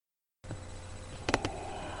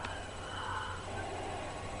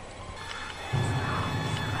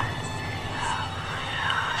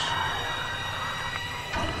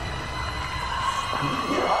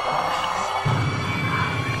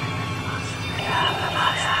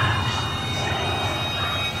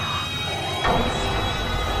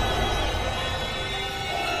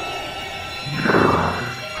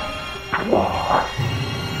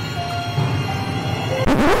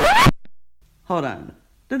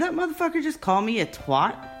Did that motherfucker just call me a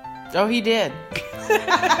twat? Oh, he did.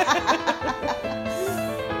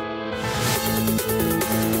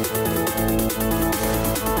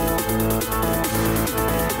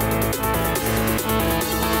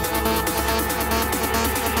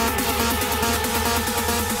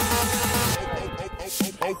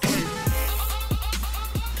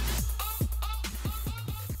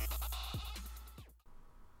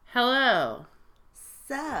 Hello.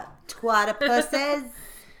 Sup, twatipusses?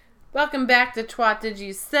 Welcome back to Twat Did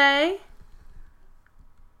You Say?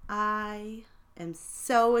 I am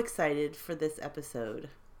so excited for this episode.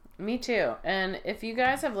 Me too. And if you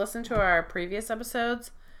guys have listened to our previous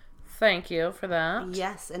episodes, thank you for that.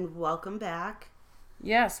 Yes, and welcome back.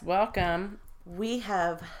 Yes, welcome. We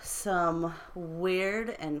have some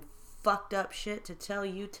weird and fucked up shit to tell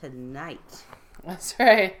you tonight. That's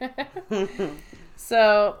right.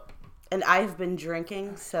 So... And I've been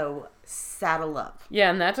drinking, so saddle up.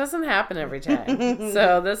 Yeah, and that doesn't happen every time.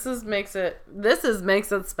 So this makes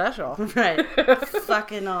it special. Right.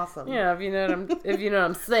 Fucking awesome. Yeah, if you know what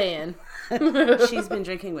I'm saying. She's been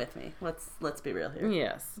drinking with me. Let's be real here.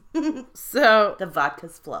 Yes. So the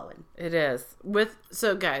vodka's flowing. It is.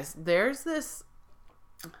 So guys, there's this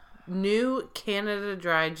new Canada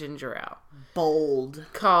Dry ginger ale. Bold.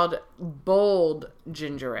 Called Bold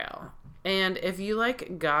Ginger Ale. And if you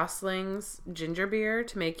like Gosling's ginger beer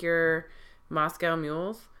to make your Moscow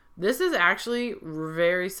mules, this is actually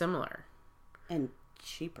very similar. And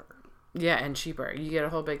cheaper. Yeah, and cheaper. You get a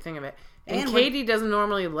whole big thing of it. And Katie doesn't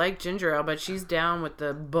normally like ginger ale, but she's down with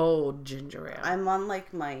the Bold Ginger Ale. I'm on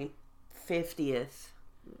like my 50th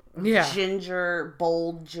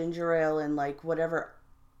bold ginger ale and like whatever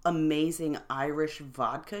amazing Irish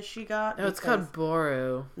vodka she got. Oh, it's called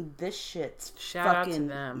Boru. This shit's Shout out to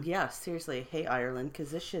them. Yeah, seriously. Hey, Ireland, because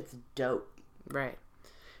this shit's dope. Right.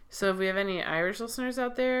 So if we have any Irish listeners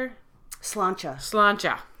out there...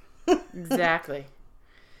 Sláinte. Exactly.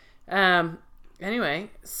 Anyway,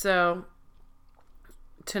 so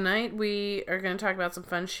tonight we are going to talk about some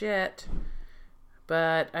fun shit,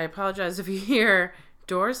 but I apologize if you hear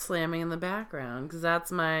doors slamming in the background, because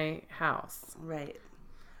that's my house. Right.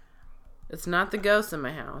 It's not the ghosts in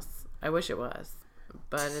my house. I wish it was.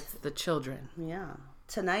 But it's the children. Yeah.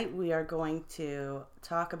 Tonight we are going to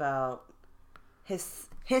talk about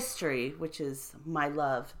history, which is my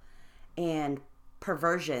love, and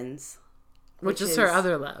perversions. Which is her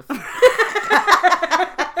other love.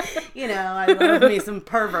 You know, I love me some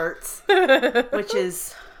perverts. Which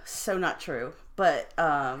is so not true. But,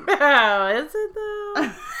 How is it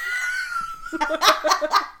though?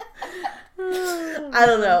 I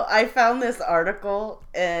don't know. I found this article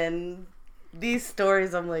and these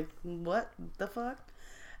stories. I'm like, what the fuck?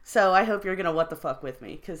 So I hope you're going to what the fuck with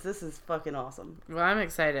me, because this is fucking awesome. Well, I'm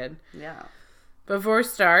excited. Yeah. Before we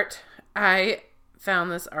start, I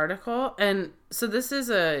found this article. And so this is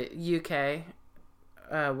a UK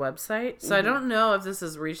website. So I don't know if this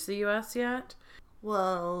has reached the US yet.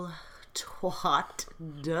 Well, twat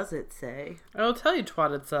does it say? I will tell you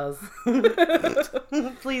twat it says.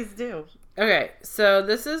 Please do. Okay, so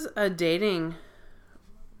this is a dating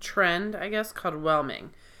trend, I guess, called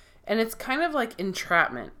whelming. And it's kind of like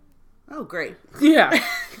entrapment. Oh, great. Yeah.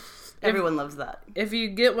 Everyone loves that. If you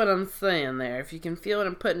get what I'm saying there, if you can feel what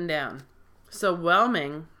I'm putting down. So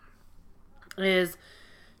whelming is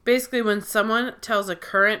basically when someone tells a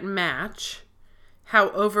current match how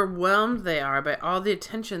overwhelmed they are by all the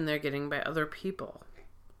attention they're getting by other people.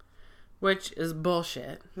 Which is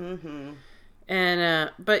bullshit. Mm-hmm.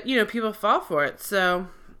 And, but, you know, people fall for it. So,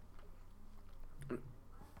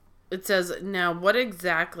 it says, now, what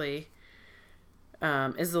exactly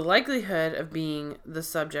is the likelihood of being the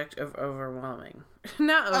subject of overwhelming?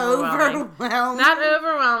 Not overwhelming. Not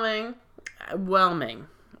overwhelming. Whelming.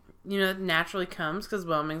 You know, it naturally comes because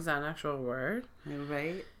whelming's not an actual word.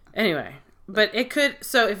 Right. Anyway, but it could,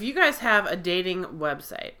 so if you guys have a dating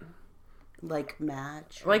website. Like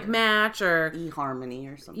Match. Like Match or...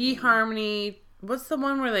 eHarmony or something. eHarmony. What's the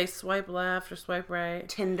one where they swipe left or swipe right?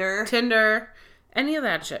 Tinder. Any of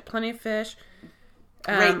that shit. Plenty of Fish.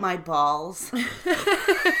 Rate my balls.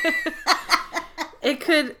 It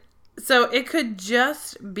could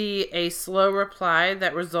just be a slow reply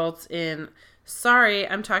that results in, sorry,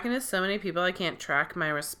 I'm talking to so many people I can't track my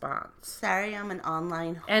response. Sorry, I'm an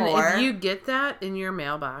online whore. And if you get that in your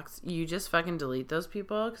mailbox, you just fucking delete those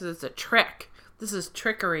people because it's a trick. This is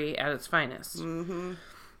trickery at its finest. Mm-hmm.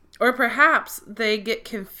 Or perhaps they get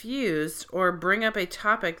confused or bring up a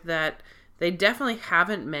topic that they definitely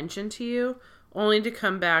haven't mentioned to you, only to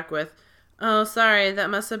come back with, oh, sorry,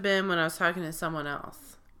 that must have been when I was talking to someone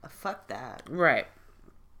else. Fuck that. Right.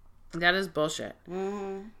 That is bullshit.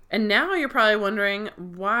 Mm-hmm. And now you're probably wondering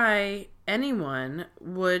why anyone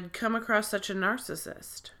would come across such a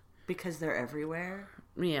narcissist. Because they're everywhere.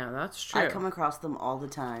 Yeah, that's true. I come across them all the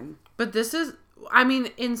time. But this is, I mean,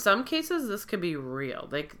 in some cases, this could be real.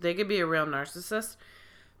 They could be a real narcissist.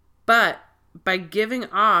 But by giving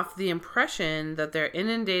off the impression that they're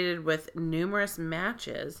inundated with numerous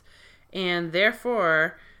matches, and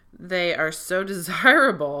therefore they are so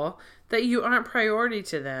desirable that you aren't priority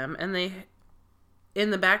to them, and they,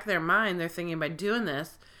 in the back of their mind, they're thinking by doing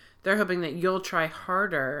this, they're hoping that you'll try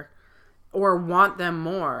harder or want them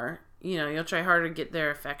more. You know, you'll try harder to get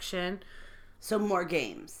their affection. So more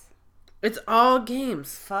games. It's all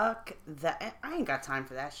games. Fuck that. I ain't got time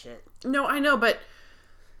for that shit. No, I know, but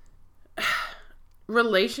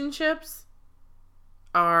relationships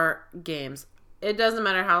are games. It doesn't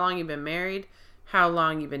matter how long you've been married, how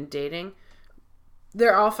long you've been dating.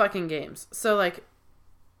 They're all fucking games. So, like,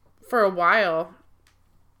 for a while,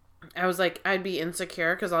 I was like, I'd be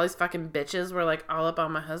insecure because all these fucking bitches were, like, all up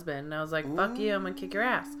on my husband. And I was like, fuck you, I'm gonna kick your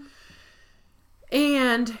ass.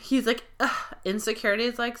 And he's like, ugh, insecurity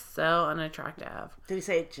is, like, so unattractive. Did he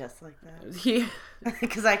say it just like that? He...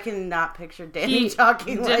 Because I cannot picture Danny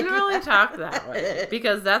talking like that. He didn't really talk that way.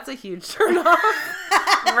 Because that's a huge turn off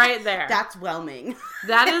right there. That's whelming.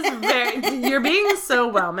 That is very... You're being so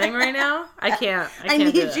whelming right now. I can't I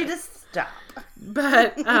need you to stop.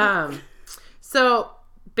 But, so,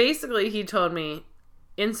 basically, he told me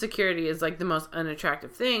insecurity is, like, the most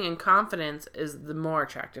unattractive thing, and confidence is the more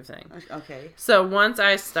attractive thing. Okay. So, once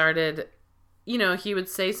I started... You know, he would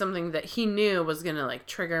say something that he knew was going to, like,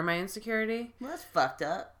 trigger my insecurity. Well, that's fucked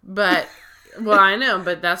up. But, well, I know,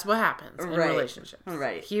 but that's what happens in relationships.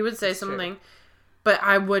 Right. He would say something, but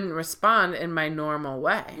I wouldn't respond in my normal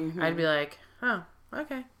way. Mm-hmm. I'd be like, oh,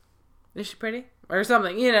 okay. Is she pretty? Or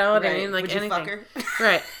something, you know what I mean? Like, would you anything. fuck her?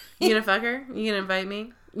 Right. You gonna fuck her? You gonna invite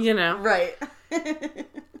me? You know? Right.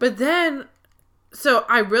 But then, so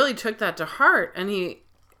I really took that to heart, and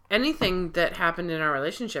anything that happened in our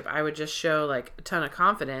relationship, I would just show, like, a ton of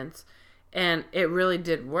confidence, and it really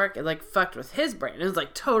did work. It, like, fucked with his brain. It was,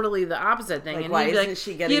 like, totally the opposite thing. Like, and why he'd be isn't like,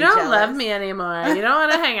 she getting you don't jealous? love me anymore. You don't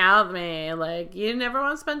want to hang out with me. Like, you never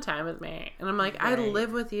want to spend time with me. And I'm like, I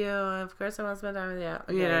live with you. Of course I want to spend time with you.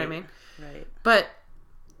 You know what I mean? Right. But,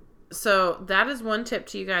 so, that is one tip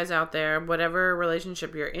to you guys out there. Whatever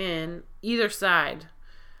relationship you're in, either side,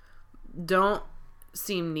 don't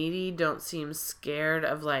seem needy. Don't seem scared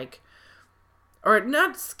of, like... Or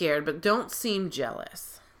not scared, but don't seem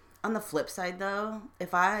jealous. On the flip side, though,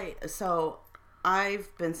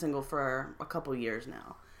 I've been single for a couple years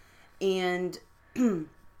now. And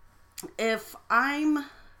if I'm,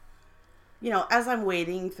 as I'm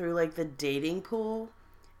wading through, like, the dating pool,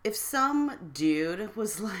 if some dude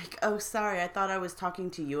was like, oh, sorry, I thought I was talking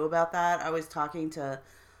to you about that. I was talking to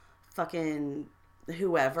fucking...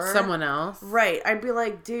 whoever, someone else, right? I'd be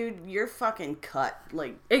like, dude, you're fucking cut.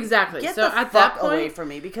 Like, exactly. Get so the at fuck that point, away from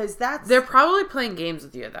me, because they're probably playing games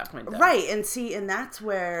with you at that point, though. Right? And see, and that's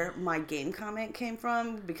where my game comment came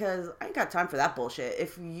from, because I ain't got time for that bullshit.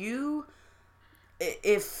 If you're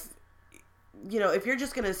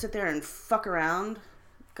just gonna sit there and fuck around,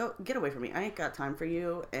 go get away from me. I ain't got time for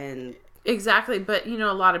you. And exactly, but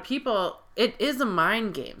a lot of people, it is a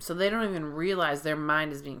mind game, so they don't even realize their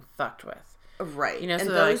mind is being fucked with. Right. And so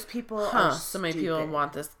those people are so many people stupid.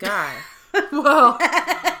 want this guy. Well,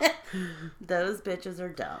 those bitches are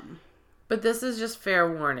dumb. But this is just fair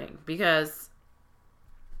warning, because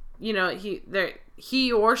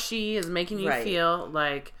he or she is making you feel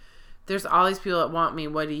like there's all these people that want me.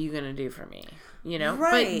 What are you gonna do for me? Right.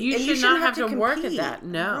 But you should not have to work at that.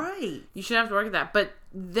 No, right. You shouldn't have to work at that. But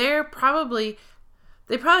they probably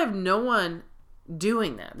have no one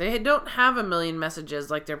doing that. They don't have a million messages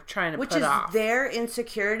like they're trying to put off. Which is their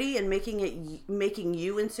insecurity and making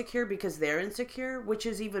you insecure because they're insecure, which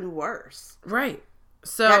is even worse. Right.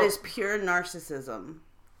 So that is pure narcissism.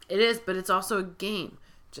 It is, but it's also a game,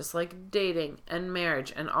 just like dating and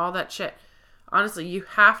marriage and all that shit. Honestly, you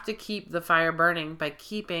have to keep the fire burning by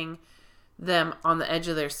keeping them on the edge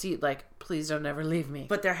of their seat, like, please don't ever leave me.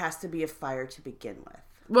 But there has to be a fire to begin with.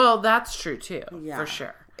 Well, that's true too, for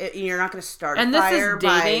sure. You're not going to start a fire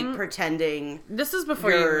by pretending. This is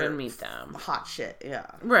before you even meet them. Hot shit, yeah.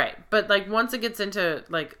 Right, but like once it gets into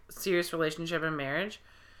like serious relationship and marriage,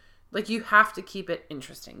 like you have to keep it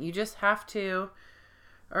interesting. You just have to,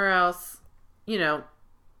 or else,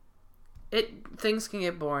 things can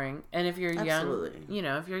get boring. And if you're young,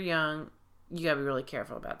 if you're young, you gotta be really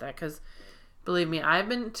careful about that. Because believe me, I've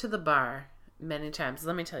been to the bar many times.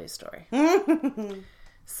 Let me tell you a story.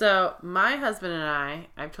 So, my husband and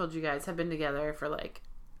I've told you guys, have been together for like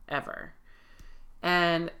ever.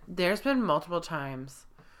 And there's been multiple times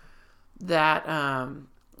that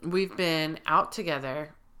we've been out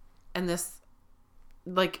together and this,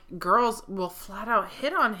 like, girls will flat out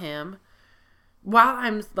hit on him while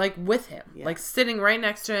I'm, like, with him. Yeah. Like, sitting right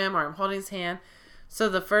next to him or I'm holding his hand. So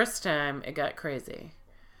the first time it got crazy,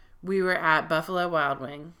 we were at Buffalo Wild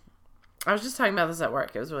Wing. I was just talking about this at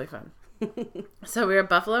work. It was really fun. So we were at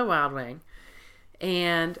Buffalo Wild Wing,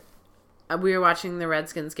 and we were watching the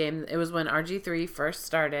Redskins game. It was when RG3 first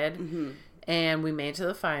started, and we made it to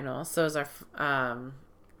the finals. So it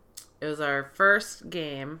was our first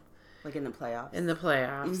game. Like in the playoffs? In the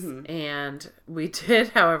playoffs. And we did,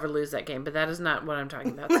 however, lose that game, but that is not what I'm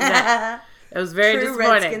talking about today. It was very True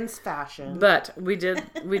disappointing. Redskins fashion. But we did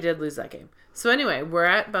lose that game. So anyway, we're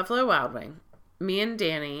at Buffalo Wild Wing. Me and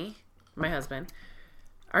Danny, my husband,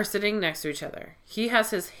 are sitting next to each other. He has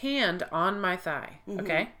his hand on my thigh.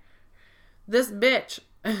 Okay? This bitch,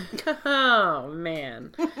 oh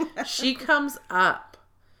man, she comes up.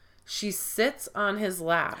 She sits on his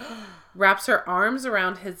lap, wraps her arms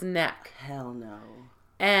around his neck. Hell no.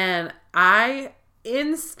 And I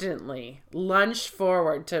instantly lunged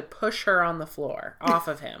forward to push her on the floor off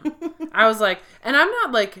of him. I was like, and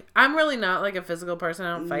I'm really not like a physical person.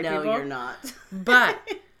 I don't fight people. No, you're not. But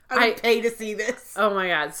I would pay to see this. Oh my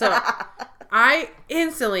God. So I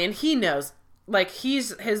instantly, and he knows, like,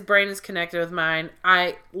 his brain is connected with mine.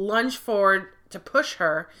 I lunge forward to push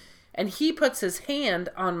her, and he puts his hand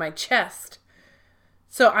on my chest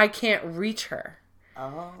so I can't reach her.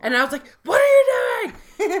 Oh. And I was like, what are you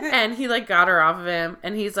doing? And he, like, got her off of him,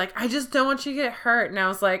 and he's like, I just don't want you to get hurt. And I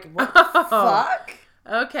was like, what the fuck?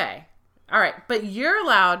 Okay. All right, but you're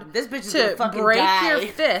allowed this bitch is to break die. your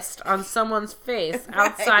fist on someone's face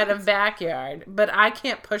outside of backyard, but I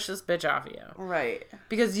can't push this bitch off you. Right.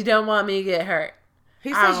 Because you don't want me to get hurt.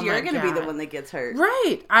 Who says you're going to be the one that gets hurt?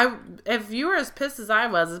 Right. If you were as pissed as I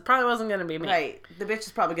was, it probably wasn't going to be me. Right. The bitch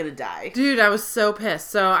is probably going to die. Dude, I was so pissed.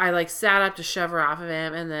 So I, like, sat up to shove her off of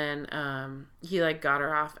him, and then he, like, got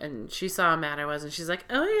her off, and she saw how mad I was, and she's like,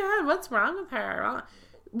 oh, yeah, what's wrong with her?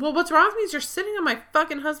 Well, what's wrong with me is you're sitting on my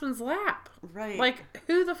fucking husband's lap. Right. Like,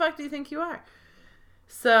 who the fuck do you think you are?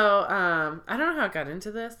 So, I don't know how it got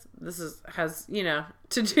into this. This has,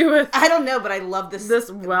 to do with... I don't know, but I love this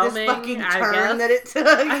whelming, this fucking turn that it took.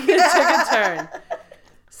 It took a turn.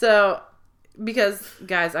 So, because,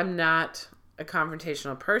 guys, I'm not a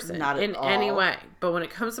confrontational person. Not at in all. any way. But when it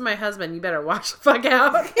comes to my husband, you better watch the fuck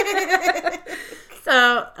out.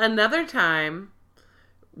 So, another time,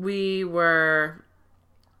 we were...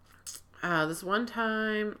 this one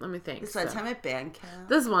time, let me think. This one time at band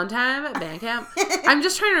camp. I'm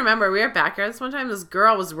just trying to remember. We were at backyard this one time. This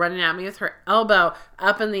girl was running at me with her elbow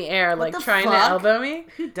up in the air, like trying to elbow me.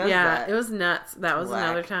 Who does that? Yeah, it was nuts. That was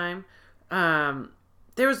another time.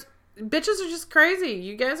 Bitches are just crazy.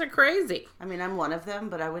 You guys are crazy. I mean, I'm one of them,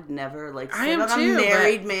 but I would never, like, I sit am on too, a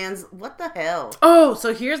married man's... What the hell? Oh,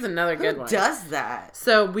 so here's another good one. Who does that?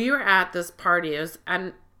 So we were at this party. It was at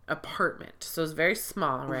an apartment. So it was very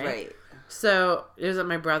small, right? Right. So, it was at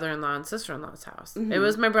my brother-in-law and sister-in-law's house. Mm-hmm. It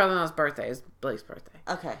was my brother-in-law's birthday. It was Blake's birthday.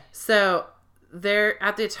 Okay. So,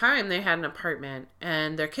 at the time, they had an apartment,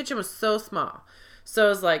 and their kitchen was so small. So, it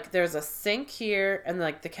was like, there's a sink here, and,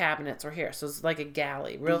 like, the cabinets were here. So, it was like a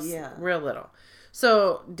galley, real little.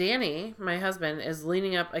 So, Danny, my husband, is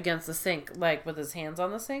leaning up against the sink, like, with his hands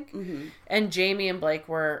on the sink. Mm-hmm. And Jamie and Blake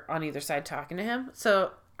were on either side talking to him.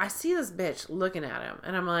 So, I see this bitch looking at him,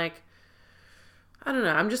 and I'm like... I don't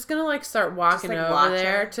know. I'm just going to, like, start walking over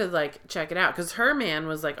there to, like, check it out. Because her man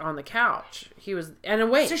was, like, on the couch. He was...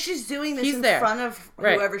 And wait. So she's doing this in front of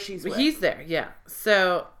whoever she's with. He's there, yeah.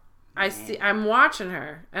 So, I'm watching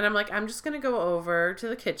her. And I'm like, I'm just going to go over to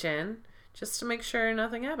the kitchen just to make sure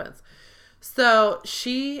nothing happens. So,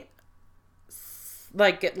 she,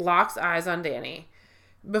 like, locks eyes on Danny.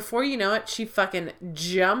 Before you know it, she fucking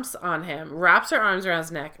jumps on him, wraps her arms around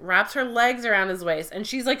his neck, wraps her legs around his waist, and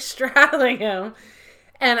she's, like, straddling him.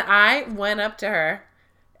 And I went up to her,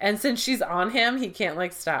 and since she's on him, he can't,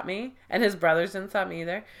 like, stop me. And his brothers didn't stop me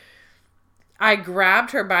either. I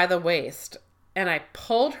grabbed her by the waist, and I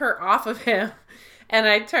pulled her off of him, and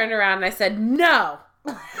I turned around and I said, no!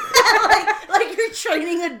 like you're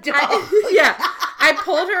training a dog. I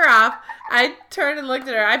pulled her off. I turned and looked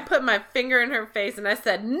at her. I put my finger in her face and I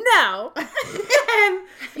said, no. And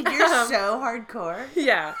you're so hardcore.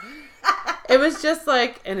 Yeah. It was just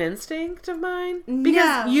like an instinct of mine.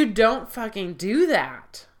 Because you don't fucking do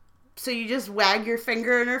that. So you just wag your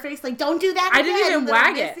finger in her face? Like, don't do that again. I didn't even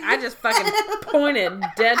wag it. I just fucking pointed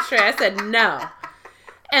dead straight. I said, no.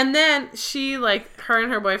 And then she, like, her and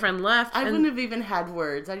her boyfriend left. I and wouldn't have even had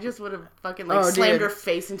words. I just would have fucking, like, slammed her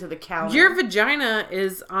face into the counter. Your vagina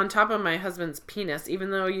is on top of my husband's penis, even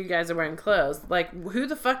though you guys are wearing clothes. Like, who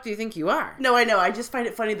the fuck do you think you are? No, I know. I just find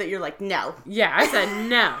it funny that you're like, no. Yeah, I said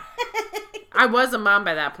no. I was a mom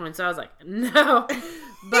by that point, so I was like, no.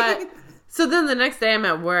 But, so then the next day I'm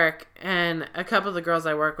at work, and a couple of the girls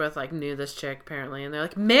I work with, like, knew this chick, apparently, and they're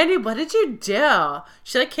like, Mandy, what did you do?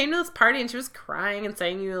 She, like, came to this party, and she was crying and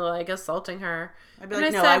saying you were, like, assaulting her. I'd be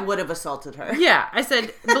like, no, I would have assaulted her. Yeah, I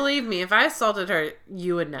said, believe me, if I assaulted her,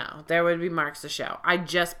 you would know. There would be marks to show. I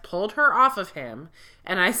just pulled her off of him,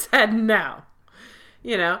 and I said no.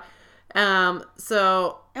 You know?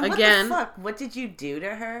 So, and again... what the fuck? What did you do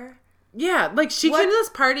to her? Yeah, like, she came to this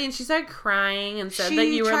party, and she started crying and said that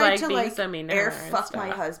you were, like, being so mean to her. She tried to, fuck my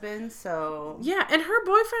husband, so... Yeah, and her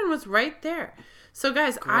boyfriend was right there. So,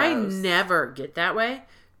 guys, gross. I never get that way,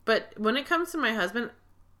 but when it comes to my husband...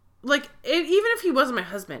 Like, even if he wasn't my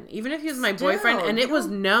husband, even if he was my boyfriend, and it was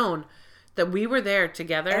known that we were there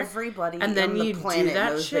together, everybody and then you do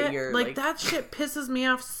that shit, that like, that shit pisses me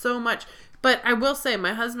off so much. But I will say,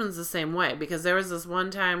 my husband's the same way, because there was this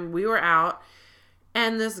one time we were out,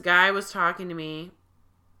 and this guy was talking to me,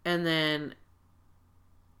 and then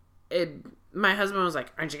my husband was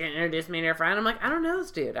like, aren't you going to introduce me to your friend? I'm like, I don't know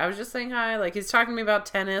this dude. I was just saying hi. Like, he's talking to me about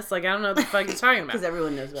tennis. Like, I don't know what the fuck he's talking about. Because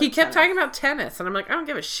everyone knows about He kept talking about tennis. And I'm like, I don't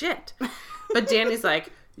give a shit. But Danny's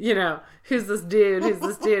like, you know, who's this dude? Who's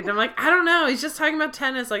this dude? And I'm like, I don't know. He's just talking about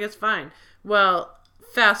tennis. Like, it's fine. Well,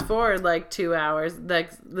 fast forward like 2 hours.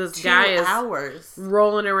 Like, this guy is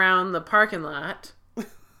rolling around the parking lot.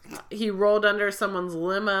 He rolled under someone's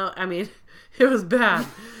limo. I mean, it was bad.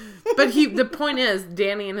 But the point is,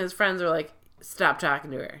 Danny and his friends were like, stop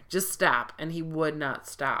talking to her. Just stop. And he would not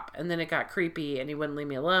stop. And then it got creepy and he wouldn't leave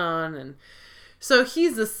me alone. And so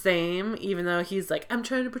he's the same, even though he's like, I'm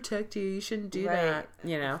trying to protect you. You shouldn't do that.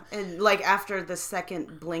 You know? And like after the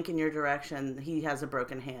second blink in your direction, he has a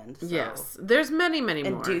broken hand. So. Yes. There's many, many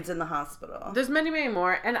more. And dude's in the hospital. There's many, many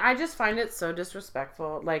more. And I just find it so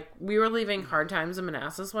disrespectful. Like, we were leaving Hard Times in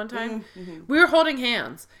Manassas one time. Mm-hmm. We were holding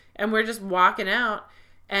hands. And we're just walking out.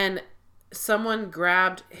 And someone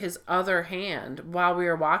grabbed his other hand while we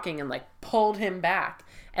were walking and, like, pulled him back.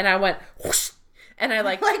 And I went, whoosh, and I,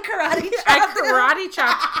 like karate chopped I karate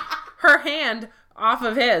chopped her hand off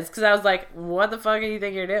of his. Because I was like, what the fuck do you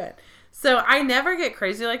think you're doing? So I never get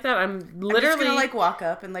crazy like that. I'm literally... I'm just gonna, like, walk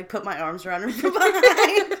up and, like, put my arms around her from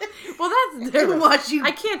behind. Well, that's different. Watch you...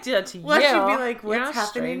 I can't do that to you. Watch you be like, what's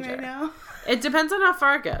happening right now? It depends on how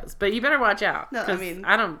far it goes. But you better watch out. No, I mean...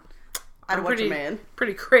 I'm watch a man.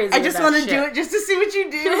 Pretty crazy. I just want to do it just to see what you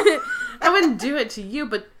do. I wouldn't do it to you,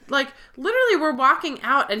 but like literally we're walking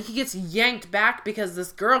out and he gets yanked back because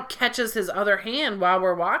this girl catches his other hand while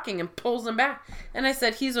we're walking and pulls him back. And I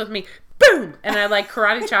said, he's with me. Boom! And I like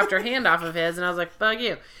karate chopped her hand off of his and I was like, fuck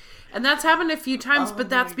you. And that's happened a few times, but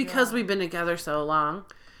that's because we've been together so long.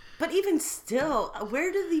 But even still,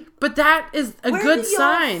 But that is a good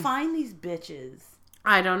sign. Where do y'all find these bitches?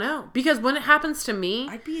 I don't know. Because when it happens to me...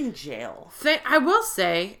 I'd be in jail. I will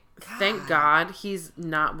say, thank God he's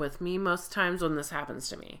not with me most times when this happens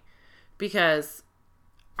to me. Because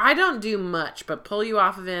I don't do much but pull you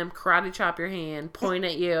off of him, karate chop your hand, point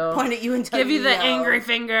at you. Point at you and tell give you the no. angry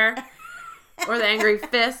finger. Or the angry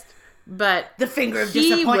fist. But the finger of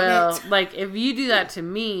disappointment. Like, if you do that to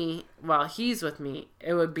me while he's with me,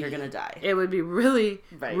 it would be... You're gonna die. It would be really,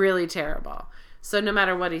 really terrible. So no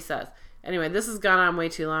matter what he says... Anyway, this has gone on way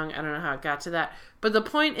too long. I don't know how it got to that. But the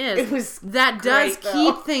point is, that does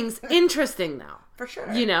keep things interesting, though. For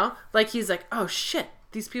sure. You know? Like, he's like, oh, shit.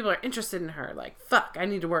 These people are interested in her. Like, fuck, I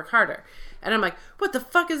need to work harder. And I'm like, what the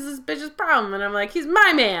fuck is this bitch's problem? And I'm like, he's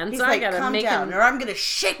my man. He's so like, I gotta calm make down, him... or I'm gonna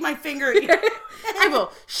shake my finger at you. I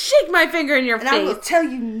will shake my finger in your face. And I will tell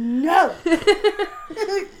you no.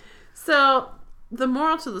 So, the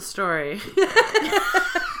moral to the story...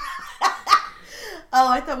 Oh,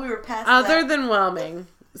 I thought we were past Other than whelming.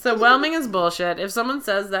 So whelming is bullshit. If someone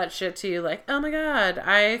says that shit to you, like, oh my god,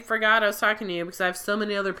 I forgot I was talking to you because I have so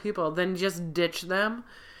many other people, then just ditch them.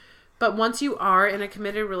 But once you are in a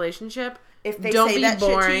committed relationship, if they don't say be that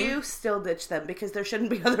boring. Shit to you, still ditch them because there shouldn't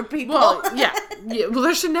be other people. Well, yeah. Well,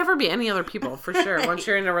 there should never be any other people, for sure, right. Once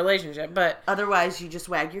you're in a relationship. But otherwise, you just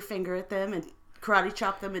wag your finger at them and karate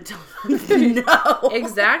chop them and tell them no.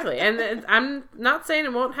 Exactly. And I'm not saying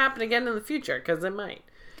it won't happen again in the future, because it might.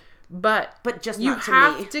 But just you not to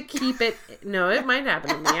have me. to keep it. No, it might happen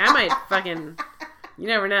to me. I might fucking... You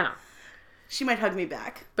never know. She might hug me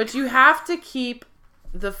back. But you have to keep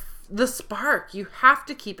the spark. You have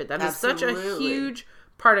to keep it. That Absolutely. Is such a huge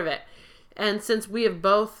part of it. And since we have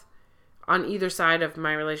both on either side of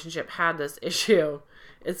my relationship had this issue.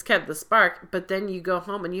 It's kept the spark, but then you go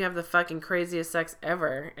home and you have the fucking craziest sex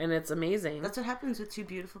ever, and it's amazing. That's what happens with two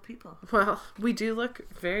beautiful people. Well, we do look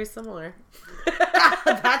very similar.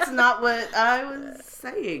 That's not what I was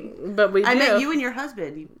saying. But we do. I meant you and your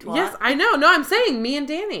husband, you twat. Yes, I know. No, I'm saying me and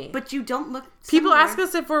Danny. But you don't look People similar. ask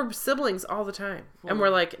us if we're siblings all the time. And we're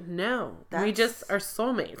like, no. We just are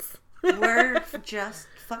soulmates. We're just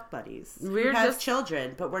fuck buddies. We're who have just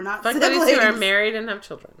children, but we're not fuck siblings. buddies who are married and have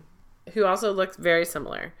children. Who also look very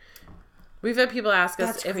similar. We've had people ask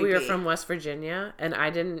us That's if we were creepy. from West Virginia, and I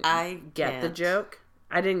didn't get the can't. joke.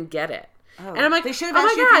 I didn't get it. Oh, and I'm like, they should have oh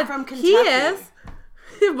asked my you if God, you're from Kentucky. he is.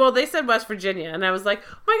 Well, they said West Virginia, and I was like,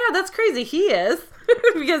 oh my God, that's crazy. He is.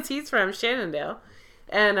 Because he's from Shenandoah.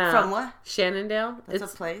 And, From what? Shenandoah. That's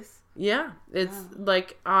a place? Yeah. It's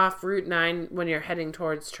like off Route 9 when you're heading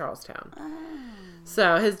towards Charlestown. Oh.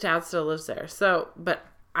 So his dad still lives there. So, but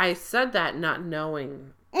I said that not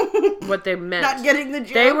knowing what they meant. Not getting the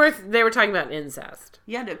joke. They were talking about incest.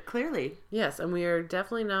 Yeah, no, clearly. Yes, and we are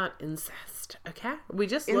definitely not incest. Okay, we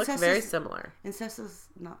just Incest look very is- similar. Incest is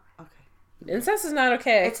not okay. Incest is not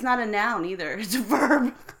okay. It's not a noun either. It's a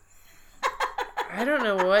verb. I don't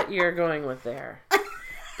know what you're going with there,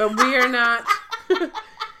 but we are not.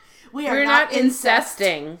 We're not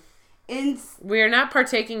incesting. In We are not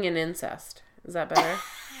partaking in incest. Is that better?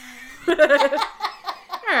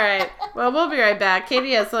 All right. Well, we'll be right back.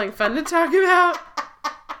 Katie has something fun to talk about.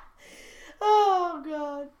 Oh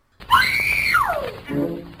God.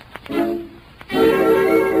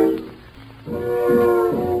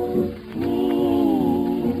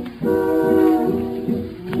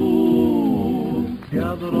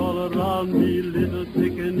 Gather all around me, little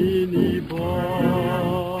pickaninny boys.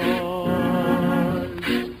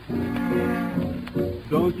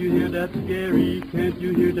 Don't you hear that scary? Can't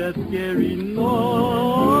you hear that scary noise?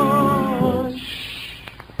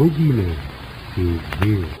 Boogeyman is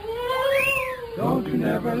here. Don't you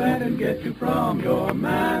never let him get you from your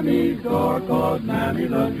mammy's door, 'cause mammy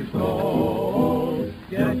loves you so.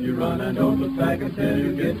 Get you run and don't look back until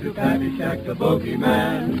you get to Patty Shack. The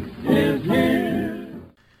boogeyman is here.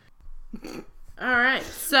 All right.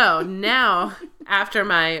 So now, after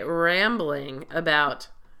my rambling about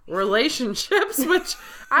relationships, which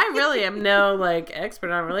I really am no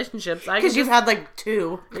expert on relationships, Because you've had like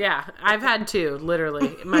two. Yeah, I've had two,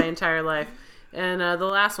 literally, my entire life. And the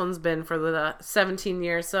last one's been for the 17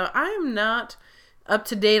 years. So I am not up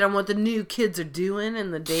to date on what the new kids are doing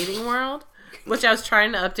in the dating world, which I was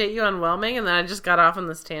trying to update you on Whelming, and then I just got off on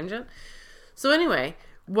this tangent. So anyway,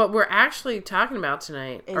 what we're actually talking about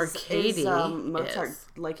tonight are Katie. Mozart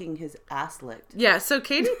liking his ass licked. Yeah, so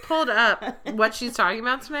Katie pulled up what she's talking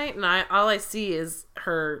about tonight, and all I see is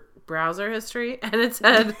her browser history, and it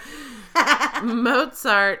said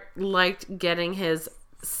Mozart liked getting his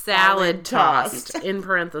salad tossed in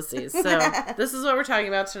parentheses. So this is what we're talking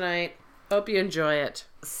about tonight. Hope you enjoy it.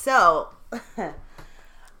 So,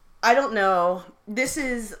 I don't know. This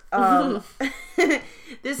is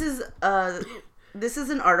this is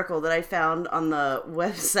an article that I found on the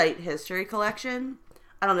website History Collection.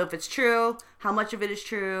 I don't know if it's true, how much of it is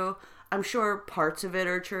true. I'm sure parts of it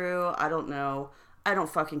are true. I don't know. I don't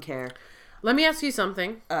fucking care. Let me ask you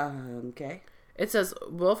something. Okay. It says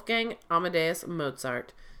Wolfgang Amadeus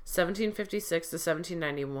Mozart, 1756 to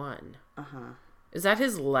 1791. Uh-huh. Is that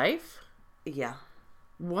his life? Yeah,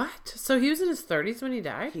 What? So he was in his 30s when he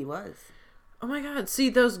died? he was. Oh my God. See,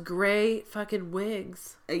 those gray fucking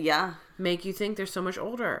wigs Yeah. make you think they're so much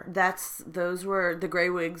older. The gray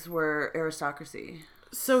wigs were aristocracy.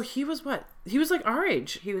 So he was what? He was like our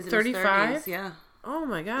age. He was in 35? his 30s, yeah. Oh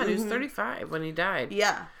my God. He was 35 when he died.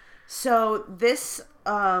 Yeah. So this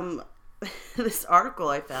this article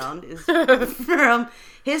I found is from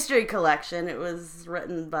History Collection. It was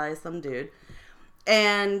written by some dude.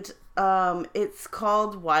 And it's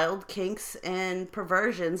called Wild Kinks and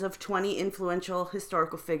Perversions of 20 Influential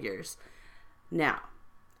Historical Figures. Now,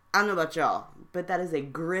 I don't know about y'all, but that is a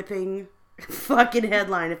gripping fucking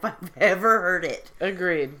headline if I've ever heard it.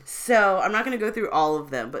 Agreed. So, I'm not going to go through all of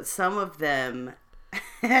them, but some of them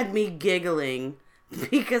had me giggling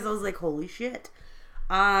because I was like, holy shit.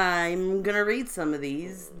 I'm going to read some of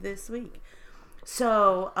these this week.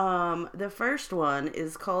 So, the first one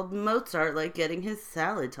is called Mozart like getting his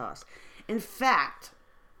salad tossed. In fact,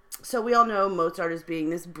 so we all know Mozart as being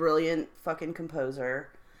this brilliant fucking composer.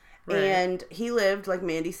 Right. And he lived, like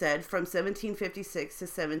Mandy said, from 1756 to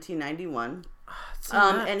 1791. So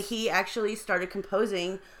nuts. And he actually started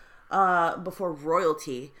composing before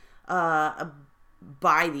royalty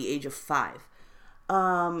by the age of 5.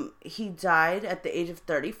 He died at the age of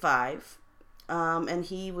 35. And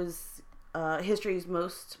he was history's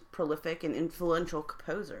most prolific and influential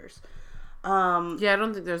composers. Yeah, I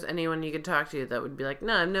don't think there's anyone you could talk to that would be like,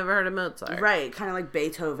 no, I've never heard of Mozart. Right, kind of like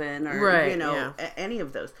Beethoven or, Right, you know, yeah. Any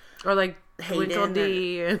of those. Or like Haydn Twinkle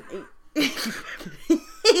Dee.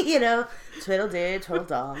 You know, Tweedledee,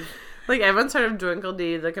 Tweedledum. Like, everyone's heard of Twinkle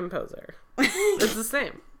Dee, the composer. It's the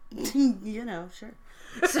same. You know, sure.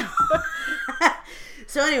 So,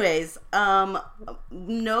 so anyways,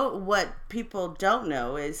 what people don't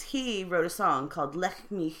know is he wrote a song called Lech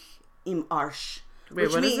mich im Arsch. Wait,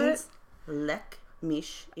 which what is means it? Lech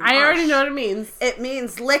mich im I already Arsch. know what it means. It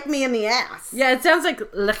means lick me in the ass. Yeah, it sounds like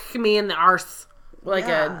lick me in the arse. Like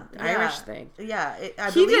Yeah, a Irish thing. Yeah,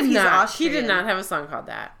 I He believe did he's not. Austrian. He did not have a song called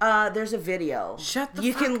that. There's a video. Shut the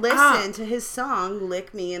You fuck can listen up. to his song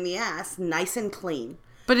 "Lick Me in the Ass," nice and clean.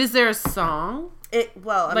 But is there a song? I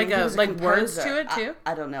Like mean, he a- was like words composer. to it, too?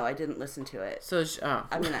 I don't know. I didn't listen to it. So,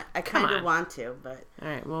 I mean, I Come kind of on. want to, but all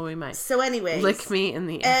right. Well, we might. so anyways, Lick me in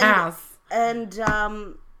the ass. And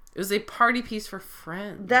It was a party piece for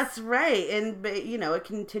friends. that's right. And but, you know, it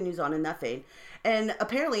continues on in that vein. And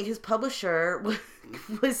apparently, his publisher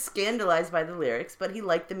was scandalized by the lyrics, but he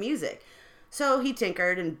liked the music. So he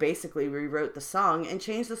tinkered and basically rewrote the song and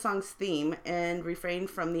changed the song's theme and refrained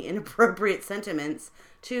from the inappropriate sentiments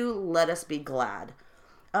to "Let Us Be Glad."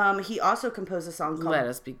 He also composed a song called Let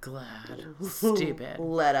us be glad. Stupid.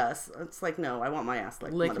 Let Us. It's like, no, I want my ass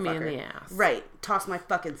licked, Lick me in motherfucker. the ass. Right. Toss my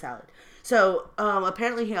fucking salad. So,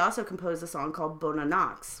 apparently he also composed a song called Bona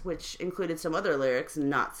Nox, which included some other lyrics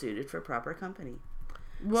not suited for proper company.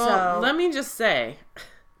 Well, So- let me just say,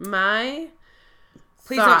 my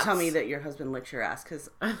Please thoughts. don't tell me that your husband licked your ass, because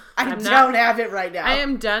I I'm don't not- have it right now. I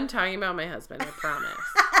am done talking about my husband, I promise.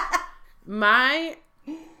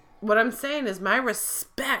 What I'm saying is my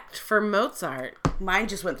respect for Mozart, Mine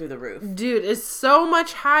just went through the roof. dude, is so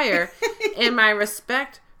much higher, and my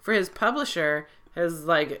respect for his publisher has,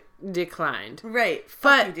 like, declined. Right. Fuck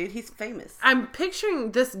But- you, dude. He's famous. I'm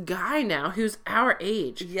picturing this guy now who's our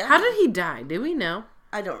age. Yeah. How did he die? Do we know?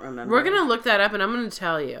 I don't remember. We're going to look that up, and I'm going to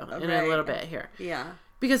tell you in a Right. little bit here. Yeah.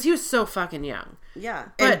 Because he was so fucking young. Yeah.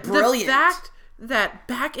 But And brilliant. the fact that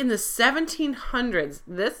back in the 1700s,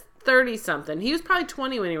 this 30-something, he was probably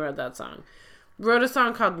 20 when he wrote that song, wrote a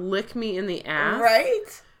song called Lick Me in the Ass.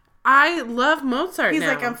 Right? I love Mozart He's now.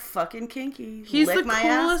 like, I'm fucking kinky. He's Lick the my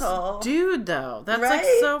coolest asshole. dude, though. That's, like,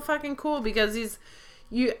 Right? so fucking cool because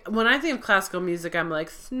when I think of classical music, I'm like,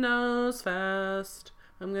 snow's fast.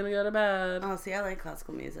 I'm gonna go to bed. Oh, see, I like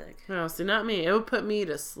classical music. No, see, not me. It would put me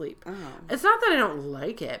to sleep. Oh. It's not that I don't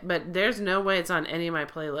like it, but there's no way it's on any of my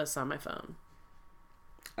playlists on my phone.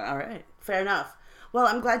 All right. Fair enough. Well,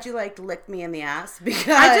 I'm glad you liked Lick Me in the Ass because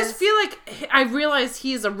I just feel like I realize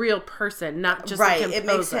he's a real person, not just right. a composer. It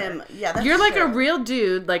makes him. Yeah, that's You're like true. a real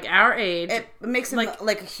dude, like our age. It makes him like-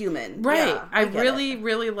 like a human. right. Yeah, I get really, it.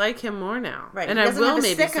 really like him more now. Right. And He I doesn't will have a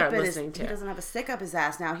maybe stick start up in listening his, to He it. doesn't have a stick up his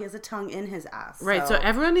ass now. He has a tongue in his ass. Right. So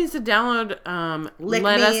everyone needs to download Lick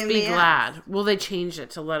Let Me Us in Be the Glad. Well, they changed it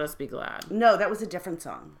to Let Us Be Glad. No, that was a different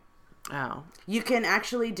song. Oh. You can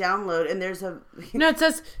actually download, and there's a. No, it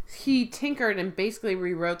says he tinkered and basically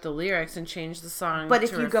rewrote the lyrics and changed the song But if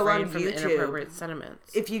to you go refrain on from the YouTube- inappropriate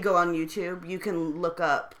sentiments. If you go on YouTube, you can look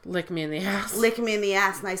up Lick Me in the Ass. "Lick Me in the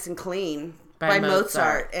Ass, Nice and Clean" By by Mozart.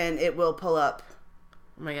 Mozart, and it will pull up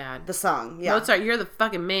Oh my god. the song. Yeah, Mozart, you're the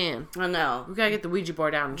fucking man. I know. We gotta get the Ouija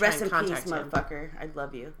board out and try Rest and in peace, contact him. motherfucker. I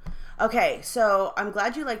love you. Okay, so I'm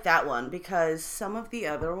glad you like that one because some of the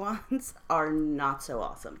other ones are not so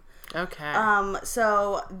awesome. Okay.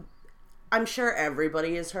 So I'm sure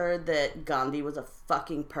everybody has heard that Gandhi was a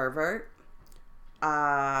fucking pervert.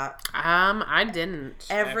 I didn't.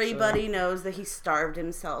 Everybody knows that he starved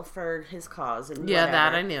himself for his cause and Yeah, whatever.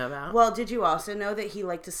 that I knew about. Well, did you also know that he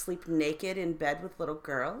liked to sleep naked in bed with little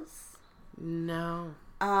girls? No.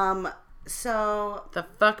 So The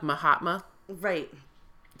fuck, Mahatma? right.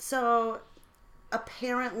 So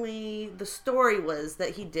apparently the story was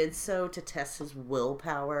that he did so to test his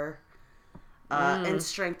willpower and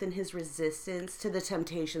strengthen his resistance to the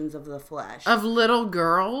temptations of the flesh. Of little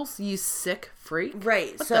girls, you sick freak?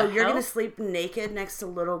 Right. What So the you're hell? going to sleep naked next to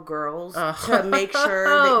little girls Oh. to make sure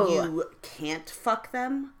that you can't fuck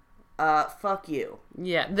them? Fuck you.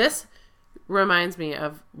 Yeah, this reminds me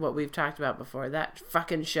of what we've talked about before. That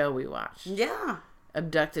fucking show we watched. Yeah.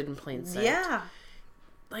 Abducted in Plain Sight. Yeah.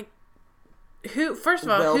 Like, who, first of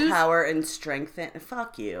all, Willpower and strength.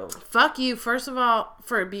 Fuck you. fuck you, first of all,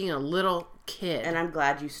 for being a little kid. And I'm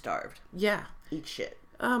glad you starved. yeah. Eat shit.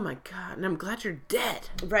 Oh my god, and I'm glad you're dead.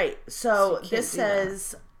 Right. So you can't this do that.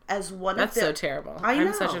 says as one That's of the... so terrible. I know.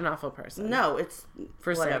 I'm such an awful person. No, it's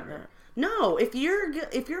for saying whatever. that. No, if you're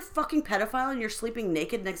a fucking pedophile and you're sleeping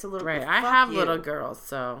naked next to little... Right, fuck I have you. little girls,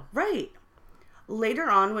 so... Right. Later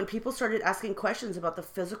on, when people started asking questions about the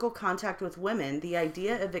physical contact with women, the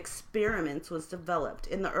idea of experiments was developed.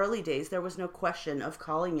 In the early days, there was no question of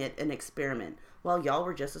calling it an experiment. Well, y'all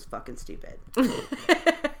were just as fucking stupid.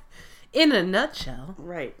 In a nutshell.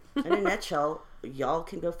 Right. In a nutshell, y'all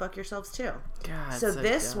can go fuck yourselves too. God, so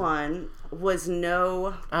this dumb. one was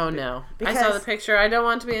no... Oh, no. Because... I saw the picture. I don't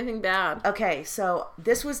want it to be anything bad. Okay, so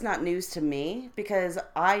this was not news to me because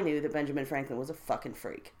I knew that Benjamin Franklin was a fucking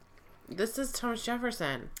freak. This is Thomas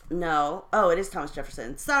Jefferson. No. Oh, it is Thomas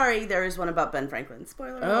Jefferson. Sorry, there is one about Ben Franklin.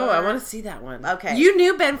 Spoiler Oh, alert. I want to see that one. Okay. You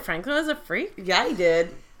knew Ben Franklin was a freak? Yeah, I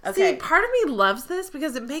did. Okay. See, part of me loves this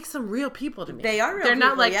because it makes them real people to me. They are real They're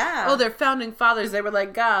not people, like, yeah. oh, they're founding fathers. They were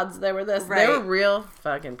like gods. They were this. Right. They were real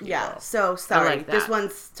fucking people. Yeah, so sorry. like that. This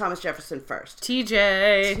one's Thomas Jefferson first.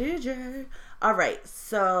 TJ. TJ. All right,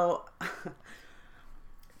 so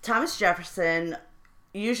Thomas Jefferson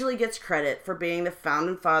usually gets credit for being the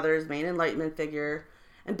founding father's main Enlightenment figure,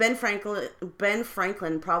 and Ben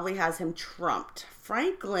Franklin probably has him trumped.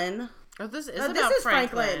 Franklin. Oh, this is Oh, about this is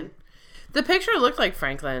Franklin. Franklin. The picture looked like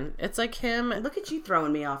Franklin. It's like him. Look at you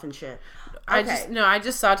throwing me off and shit. I Okay.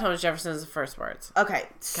 just saw Thomas Jefferson as the first words. Okay,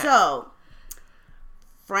 so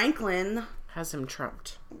Franklin. Has him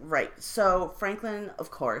trumped. Right. So Franklin,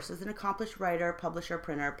 of course, is an accomplished writer, publisher,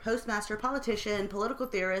 printer, postmaster, politician, political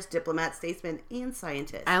theorist, diplomat, statesman, and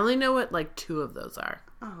scientist. I only know what like 2 of those are.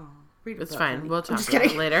 Oh, read a It's book, fine. honey. We'll I'm talk just about it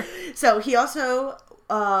kidding. later. So he also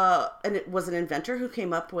was an inventor who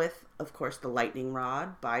came up with, of course, the lightning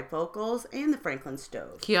rod, bifocals, and the Franklin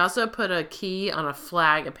stove. He also put a key on a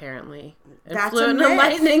flag, apparently. And That's flew a in a myth.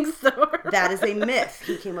 lightning storm. That is a myth.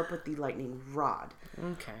 He came up with the lightning rod.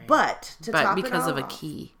 Okay. But to top because it of a off-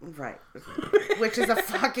 key. Right. Which is a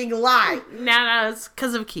fucking lie. No, it's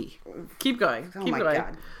because of key. Keep going. Oh Keep my going.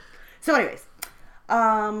 god. So anyways,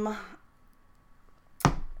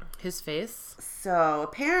 His face. so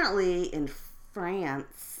apparently in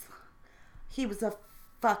France, he was a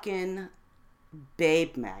fucking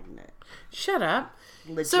babe magnet. Shut up.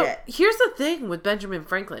 Legit. So here's the thing with Benjamin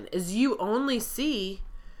Franklin is you only see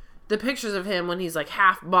the pictures of him when he's like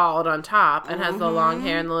half bald on top and has the long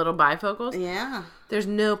hair and the little bifocals. Yeah. There's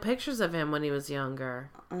no pictures of him when he was younger.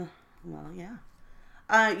 Well, yeah.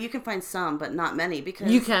 You can find some, but not many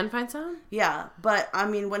because You can find some? Yeah, but I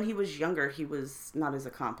mean, when he was younger, he was not as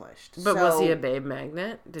accomplished. But So, was he a babe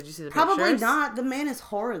magnet? Did you see the Probably pictures? not. The man is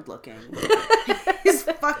horrid looking. He's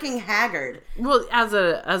fucking haggard. Well, as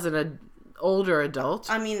an older adult.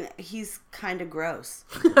 I mean, he's kind of gross.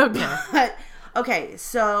 Okay. But okay,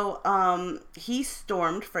 so he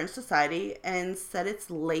stormed French society and set its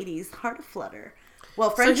ladies' heart aflutter. Well,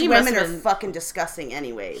 French he must women are have been- fucking disgusting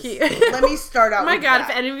anyways. He- Let me start out Oh my with god, that.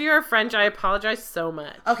 if any of you are French, I apologize so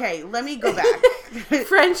much. Okay, let me go back.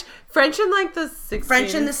 French in like the 1600s.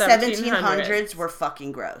 French in the 1700s were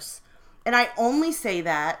fucking gross. And I only say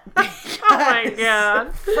that because Oh my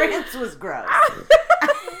god. France was gross.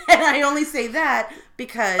 And I only say that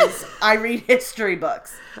because I read history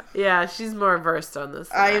books. Yeah, she's more versed on this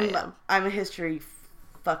than I am. I'm a history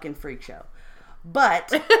fucking freak show. But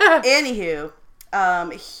anywho,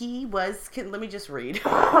 he was let me just read.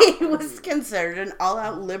 He was considered an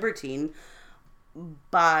all-out libertine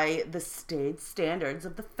by the state standards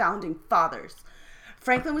of the founding fathers.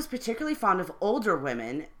 Franklin was particularly fond of older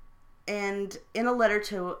women, and in a letter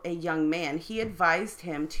to a young man, he advised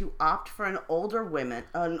him to opt for an older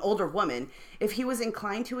woman if he was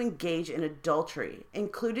inclined to engage in adultery.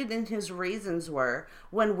 Included in his reasons were,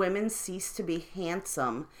 when women cease to be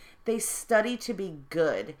handsome, they study to be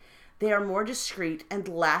good. They are more discreet, and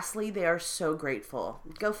lastly, they are so grateful.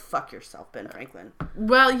 Go fuck yourself, Ben Franklin.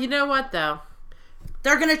 Well, you know what though?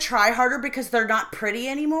 They're gonna try harder because they're not pretty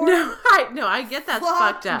anymore? No, I get that's Fuck,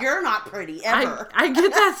 fucked up. You're not pretty, ever. I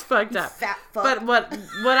get that's fucked up. Fat fuck. But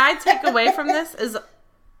what I take away from this is,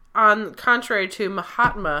 on contrary to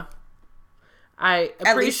Mahatma, I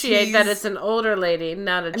appreciate that it's an older lady,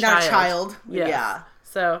 not a child. Not a child. Yes. Yeah.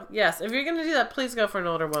 So, yes, if you're going to do that, please go for an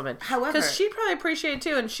older woman. However... Because she'd probably appreciate it,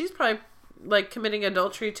 too, and she's probably, like, committing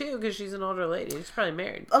adultery, too, because she's an older lady. She's probably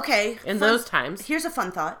married. Okay. In those times. Here's a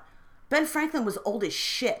fun thought. Ben Franklin was old as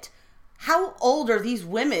shit. How old are these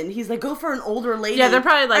women? He's like, go for an older lady. Yeah, they're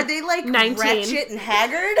probably, like, Are they, like, 19. ratchet and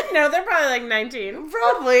haggard? No, they're probably, like, 19.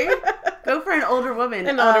 Probably. Go for an older woman.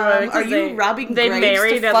 An older woman. 'cause Are you robbing they graves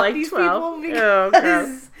married to at, fuck like, these 12. people? Oh, Because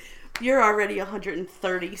gross. you're already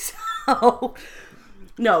 130, so...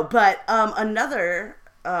 No, but another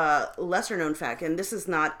lesser known fact, and this is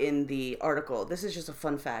not in the article. This is just a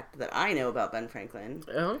fun fact that I know about Ben Franklin.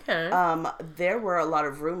 Okay. There were a lot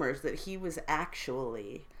of rumors that he was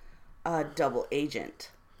actually a double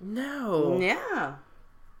agent. No. Yeah.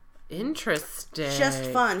 Interesting. Just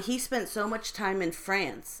fun. He spent so much time in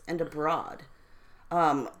France and abroad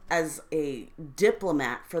as a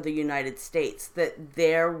diplomat for the United States that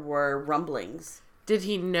there were rumblings. Did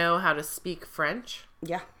he know how to speak French?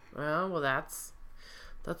 Yeah. Well, that's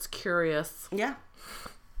curious. Yeah.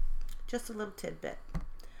 Just a little tidbit.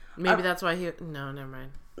 Maybe that's why he... No, never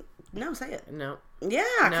mind. No, say it. No. Yeah,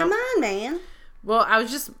 No. come on, man. Well, I was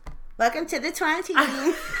just... Welcome to the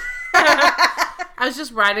 20s. I was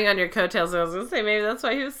just riding on your coattails. I was going to say maybe that's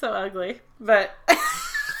why he was so ugly. But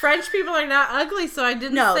French people are not ugly, so I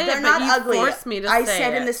didn't say they're it. not but you ugly. forced me to I say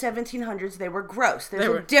said it. in the 1700s they were gross. There's They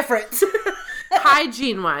a were- difference.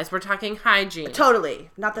 Hygiene-wise, we're talking hygiene. Totally.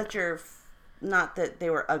 Not that they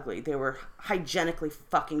were ugly. They were hygienically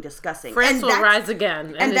fucking disgusting. France And will that's- rise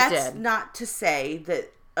again, and it that's did. not to say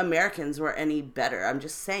that Americans were any better. I'm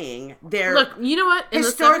just saying they're... Look, you know what? In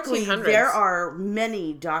historically, the 1700s, there are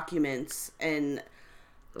many documents and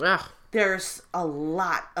Ugh. there's a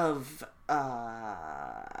lot of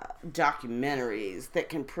documentaries that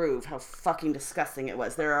can prove how fucking disgusting it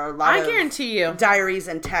was. There are a lot I of guarantee you. diaries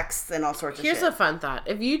and texts and all sorts of Here's shit. a fun thought.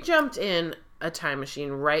 If you jumped in a time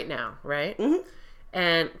machine right now, right? Mm-hmm.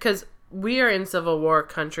 And because we are in Civil War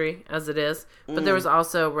country as it is, but there was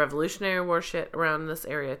also Revolutionary War shit around this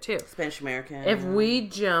area too. Spanish American. If we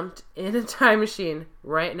jumped in a time machine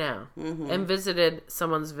right now and visited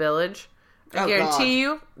someone's village, I Oh, guarantee God.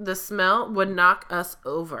 you the smell would knock us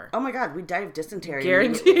over. Oh my god, we died of dysentery.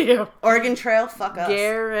 Guarantee you. Oregon Trail, fuck us.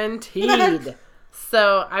 Guaranteed.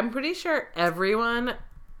 So I'm pretty sure everyone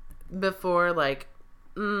before like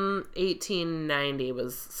 1890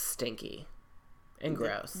 was stinky and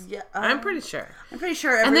gross. Yeah, I'm pretty sure. I'm pretty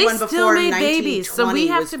sure And they everyone still before made 1920 babies, so we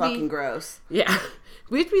have was to be- fucking gross. Yeah.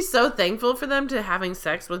 We have to be so thankful for them to having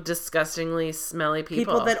sex with disgustingly smelly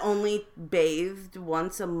people. People that only bathed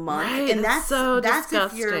once a month. Right, and that's so that's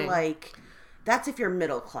if you're disgusting. like, that's if you're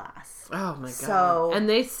middle class. Oh my god. So- and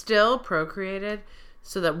they still procreated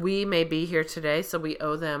so that we may be here today, so we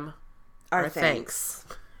owe them Our our thanks.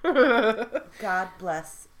 thanks. God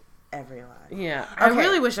bless everyone. Yeah. I Okay.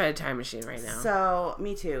 really wish I had a time machine right now. So,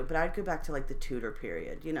 me too, but I'd go back to like the Tudor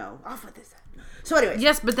period, you know, off with this. So anyway,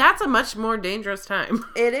 Yes, but that's a much more dangerous time.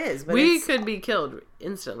 it is, but We it's, could be killed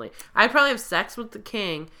instantly. I'd probably have sex with the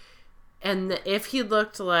king, and if he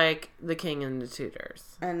looked like the king in the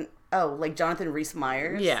Tudors. and like Jonathan Rhys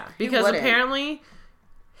Meyers. Yeah, Who because wouldn't? apparently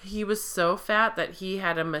he was so fat that he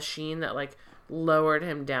had a machine that like lowered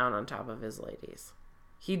him down on top of his ladies.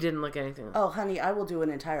 He didn't look anything like Oh, honey, I will do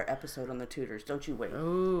an entire episode on the Tudors. Don't you wait.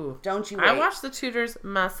 Ooh. Don't you wait. I watched the Tudors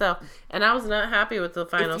myself, and I was not happy with the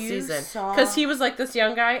final If you season saw- because he was like this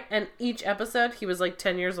young guy, and each episode he was like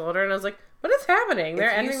 10 years older, and I was like, "What is happening? They're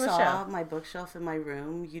If ending you the saw show." my bookshelf in my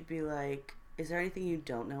room, you'd be like, "Is there anything you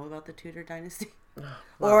don't know about the Tudor dynasty?"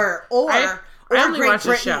 or I only Great watched the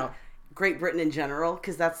Britain, show. Great Britain in general,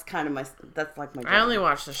 because that's kind of that's like my. I only jam.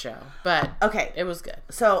 watched the show, but Okay, it was good.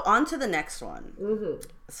 so on to the next one. Mm-hmm.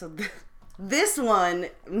 So this one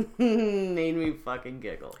made me fucking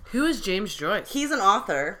giggle. Who is James Joyce? He's an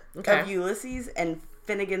author Okay. of Ulysses and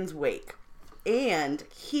Finnegan's Wake, and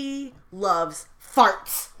he loves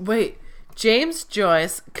farts. Wait, James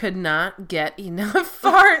Joyce could not get enough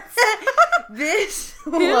farts. This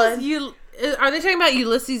Who's one. you? Are they talking about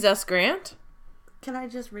Ulysses S. Grant? Can I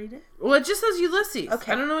just read it? Well, it just says Ulysses.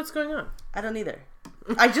 Okay. I don't know what's going on. I don't either.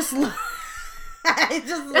 I just love. I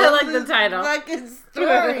just love I like the this title. fucking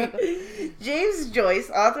story. James Joyce,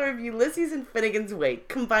 author of Ulysses and Finnegan's Wake,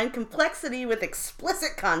 combined complexity with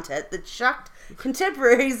explicit content that shocked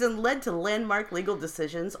contemporaries and led to landmark legal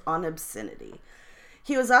decisions on obscenity.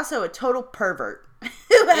 He was also a total pervert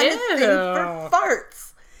who had a thing for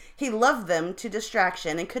farts. He loved them to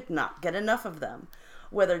distraction and could not get enough of them,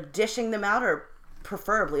 whether dishing them out or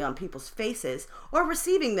preferably on people's faces, or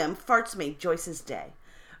receiving them. Farts made Joyce's day.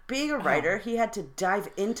 Being a writer, he had to dive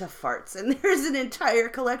into farts, and there's an entire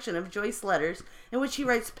collection of Joyce letters in which he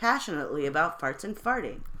writes passionately about farts and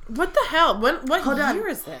farting. What the hell? What Hold year on.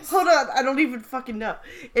 is this? Hold on, I don't even fucking know.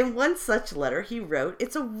 In one such letter, he wrote,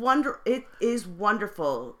 it is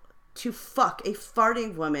wonderful to fuck a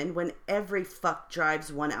farting woman when every fuck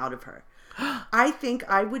drives one out of her. I think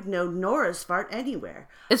I would know Nora's fart anywhere.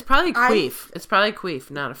 It's probably queef. It's probably queef,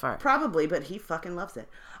 not a fart. Probably, but he fucking loves it.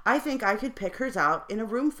 I think I could pick hers out in a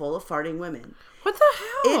room full of farting women. What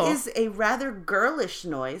the hell? It is a rather girlish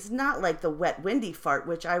noise, not like the wet, windy fart,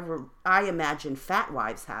 which I imagine fat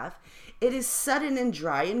wives have. It is sudden and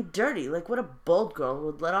dry and dirty, like what a bold girl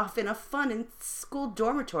would let off in a fun and school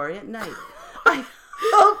dormitory at night. I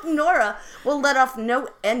hope Nora will let off no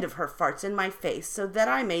end of her farts in my face so that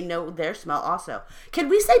I may know their smell also. Can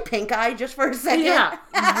we say pink eye just for a second? Yeah.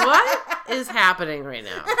 What is happening right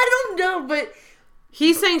now? I don't know, but...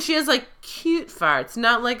 He's saying she has, like, cute farts,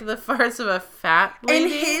 not like the farts of a fat lady.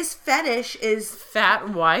 And his fetish is... Fat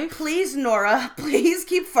wife? Please, Nora, please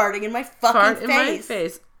keep farting in my fucking face. In my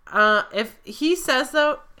face. If he says,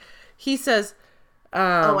 though, he says...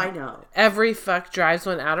 oh, I know. Every fuck drives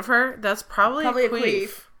one out of her. That's probably a queef.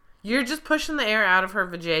 queef. You're just pushing the air out of her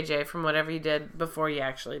vajayjay from whatever you did before you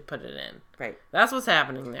actually put it in. Right. That's what's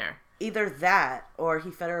happening there. Either that, or he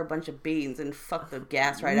fed her a bunch of beans and fucked the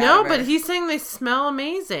gas right out No, of her. but he's saying they smell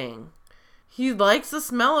amazing. He likes the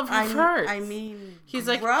smell of her farts. I mean, he's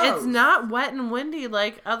gross. like, it's not wet and windy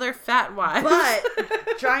like other fat wives.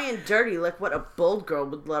 But dry and dirty, like what a bold girl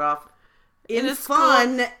would let off in a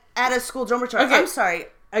fun at a school dormitory. Okay. I'm sorry.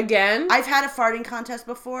 Again? I've had a farting contest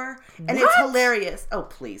before, and it's hilarious. Oh,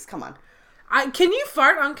 please, come on. Can you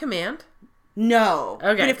fart on command? No.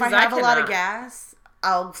 Okay, But if I 'cause I have a lot of cannot. gas,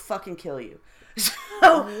 I'll fucking kill you.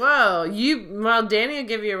 So, Whoa, Danny will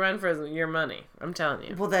give you a run for your money. I'm telling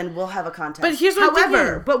you. well, then we'll have a contest. But here's what I'm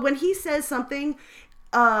thinking. but when he says something,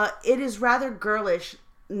 it is rather girlish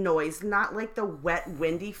noise, not like the wet,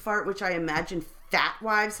 windy fart, which I imagine fat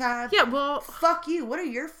wives have. Yeah, well, Fuck you. What are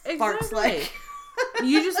your farts exactly. like?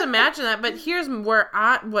 You just imagine that. But here's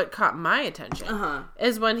what caught my attention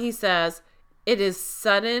is when he says, "It is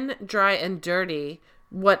sudden, dry, and dirty."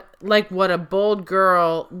 What a bold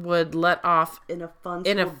girl would let off In a fun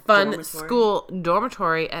dormitory. school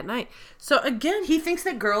dormitory at night. So again, He thinks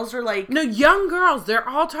that girls are like... no, young girls. They're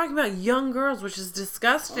all talking about young girls, which is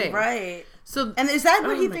disgusting. Right. So, And is that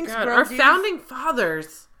what he my thinks God. girls Our do? founding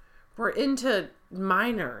fathers were into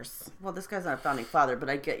minors. Well, this guy's not a founding father, but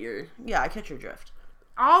I get your drift.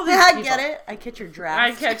 All these I people. get it. I catch your draft.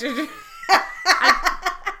 I catch it.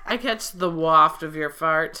 I catch the waft of your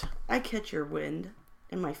fart. I catch your wind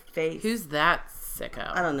in my face. Who's that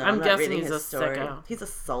sicko? I don't know. I'm not guessing reading he's a his story. sicko. He's a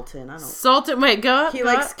sultan. I don't. Sultan. Wait, go up. He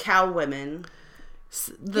likes cow women.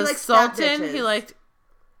 The likes fat Sultan. bitches. He liked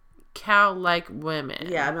cow-like women.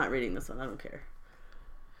 Yeah, I'm not reading this one. I don't care.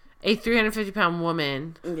 A 350-pound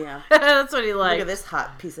woman. Yeah. That's what he Look liked. at this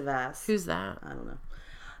hot piece of ass. Who's that? I don't know.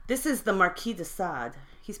 This is the Marquis de Sade.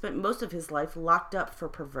 He spent most of his life locked up for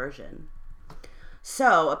perversion.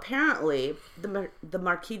 So, apparently, the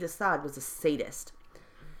Marquis de Sade was a sadist.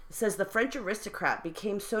 It says the French aristocrat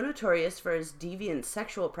became so notorious for his deviant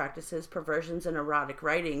sexual practices, perversions, and erotic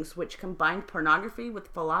writings, which combined pornography with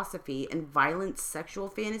philosophy and violent sexual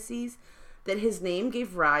fantasies, that his name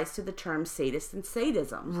gave rise to the term sadist and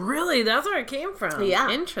sadism. Really? That's where it came from? Yeah.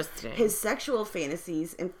 Interesting. His sexual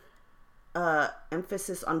fantasies and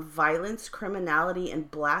emphasis on violence, criminality,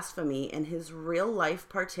 and blasphemy, and his real-life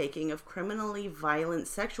partaking of criminally violent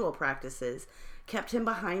sexual practices kept him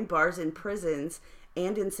behind bars in prisons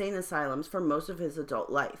and insane asylums for most of his adult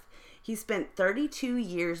life. He spent 32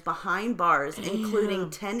 years behind bars, including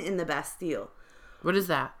 10 in the Bastille, What is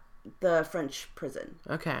that? the French prison.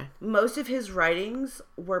 Okay. Most of his writings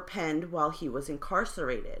were penned while he was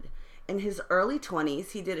incarcerated. In his early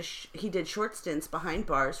 20s, he did short stints behind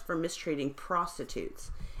bars for mistreating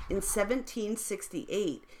prostitutes. In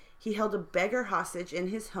 1768, he held a beggar hostage in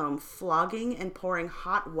his home, flogging and pouring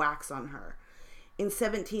hot wax on her. In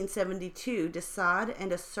 1772, de Sade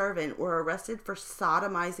and a servant were arrested for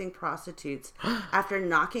sodomizing prostitutes after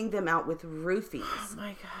knocking them out with roofies. Oh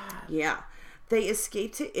my God. Yeah. They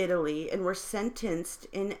escaped to Italy and were sentenced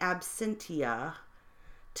in absentia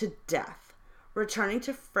to death. Returning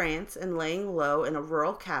to France and laying low in a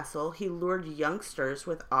rural castle, he lured youngsters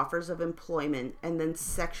with offers of employment and then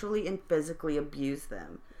sexually and physically abused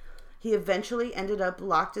them. He eventually ended up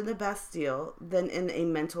locked in the Bastille, then in a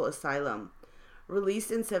mental asylum.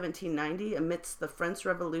 Released in 1790 amidst the French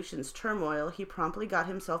Revolution's turmoil, he promptly got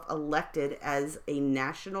himself elected as a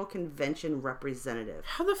National Convention representative.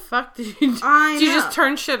 How the fuck did you I did you know. just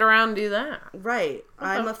turn shit around and do that? Right.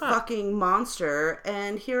 I'm the a fuck? fucking monster,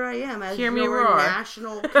 and here I am as Hear me your roar.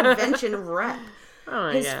 National Convention rep. Oh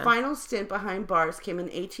my His God. final stint behind bars came in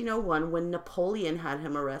 1801 when Napoleon had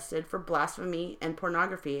him arrested for blasphemy and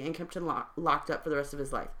pornography and kept him locked up for the rest of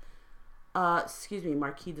his life. Excuse me,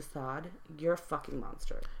 Marquis de Sade, you're a fucking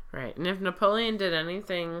monster. Right. And if Napoleon did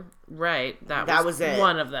anything right, that was it.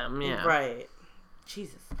 one of them. Yeah. Right.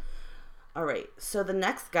 Jesus. All right. So the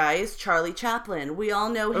next guy is Charlie Chaplin. We all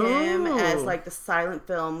know him as like the silent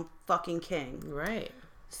film fucking king. Right.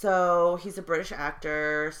 So he's a British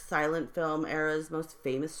actor, silent film era's most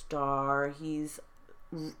famous star.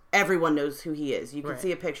 Everyone knows who he is. You can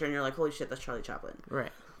see a picture and you're like, holy shit, that's Charlie Chaplin.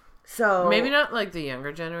 Right. So maybe not like the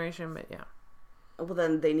younger generation, but yeah. Well,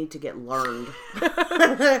 then they need to get learned.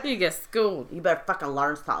 You get schooled. You better fucking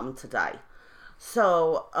learn something today.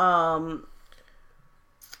 So,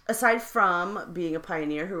 aside from being a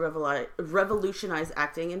pioneer who revolutionized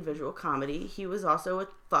acting and visual comedy, he was also a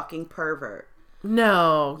fucking pervert.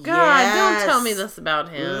 No. God, don't tell me this about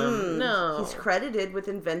him. No. He's credited with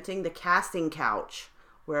inventing the casting couch,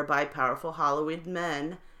 whereby powerful Hollywood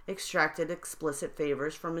men extracted explicit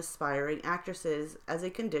favors from aspiring actresses as a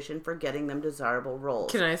condition for getting them desirable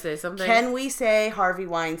roles. Can I say something? Can we say Harvey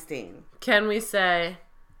Weinstein? Can we say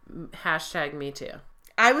hashtag me too?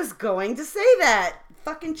 I was going to say that.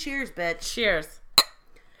 Fucking cheers, bitch. Cheers.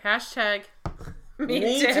 Hashtag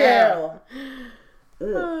me too.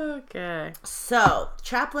 Okay. So,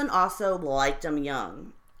 Chaplin also liked him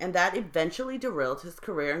young, and that eventually derailed his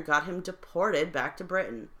career and got him deported back to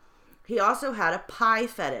Britain. He also had a pie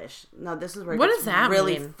fetish. Now, this is where it gets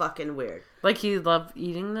really fucking weird. Like he loved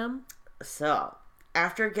eating them? So,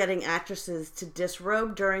 after getting actresses to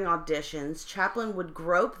disrobe during auditions, Chaplin would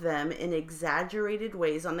grope them in exaggerated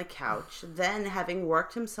ways on the couch, then, having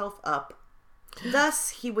worked himself up, thus,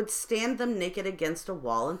 he would stand them naked against a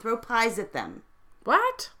wall and throw pies at them.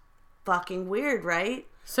 What? Fucking weird, right?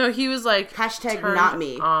 So he was like, hashtag not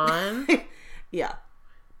me. On. Yeah.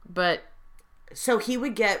 But so he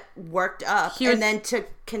would get worked up, and then to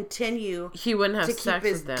continue, he wouldn't have to sex keep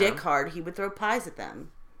his with them. dick hard, he would throw pies at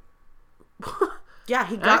them. Yeah,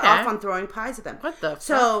 he got off on throwing pies at them. What the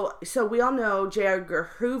fuck? So we all know J.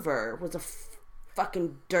 Edgar Hoover was a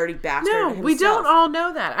fucking dirty bastard. No, himself. we don't all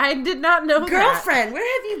know that. I did not know Girlfriend,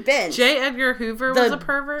 where have you been? J. Edgar Hoover was a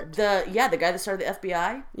pervert? The guy that started the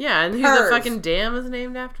FBI? Yeah, and who the fucking dam is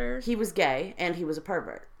named after? He was gay, and he was a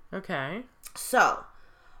pervert. Okay. So,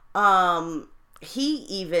 he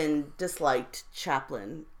even disliked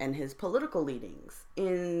Chaplin and his political leanings.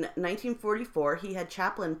 In 1944, he had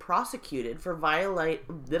Chaplin prosecuted for violating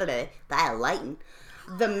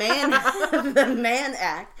the Mann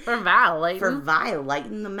Act. For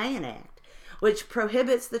violating the Mann Act, which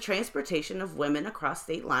prohibits the transportation of women across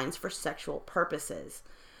state lines for sexual purposes.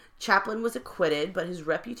 Chaplin was acquitted, but his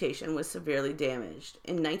reputation was severely damaged.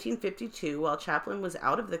 In 1952, while Chaplin was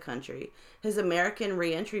out of the country, his American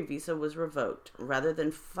re-entry visa was revoked. Rather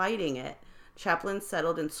than fighting it, Chaplin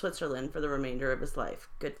settled in Switzerland for the remainder of his life.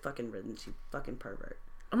 Good fucking riddance, you fucking pervert.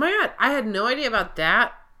 Oh my god, I had no idea about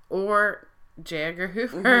that or J. Edgar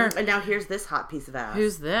Hoover. Mm-hmm. And now here's this hot piece of ass.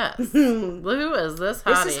 Who's this? Who is this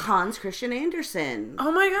hottie? This is Hans Christian Andersen.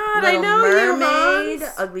 Oh my god, Little I know Mermaid, you,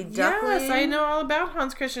 Hans. Ugly Duckling. Yes, I know all about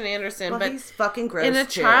Hans Christian Andersen, but he's fucking gross in a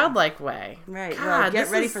too. childlike way. Right. God, well,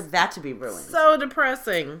 get ready for that to be ruined. So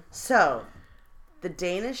depressing. So, the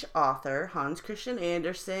Danish author Hans Christian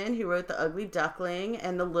Andersen, who wrote The Ugly Duckling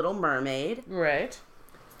and The Little Mermaid, right?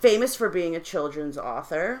 Famous for being a children's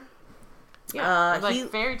author. Yeah,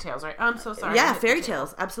 like fairy tales, right? I'm so sorry. Yeah, fairy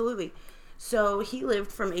tales, absolutely. So he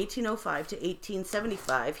lived from 1805 to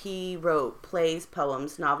 1875. He wrote plays,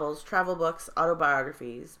 poems, novels, travel books,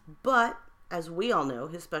 autobiographies. But as we all know,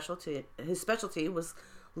 his specialty was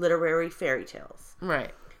literary fairy tales.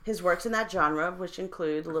 Right. His works in that genre, which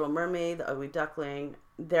include The Little Mermaid, The Ugly Duckling,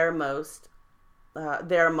 they're among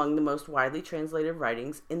the most widely translated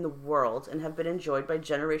writings in the world and have been enjoyed by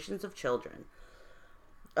generations of children.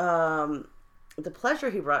 The pleasure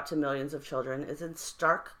he brought to millions of children is in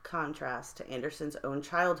stark contrast to Andersen's own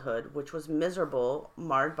childhood, which was miserable,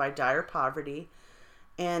 marred by dire poverty,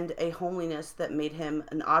 and a homeliness that made him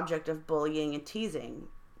an object of bullying and teasing.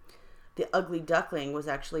 The Ugly Duckling was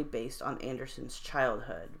actually based on Andersen's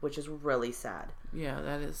childhood, which is really sad. Yeah,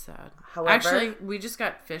 that is sad. However, actually, we just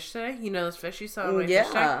got fish today. You know those fish you saw on my fish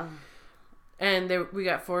tank? And we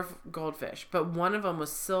got 4 goldfish, but one of them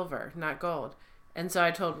was silver, not gold. And so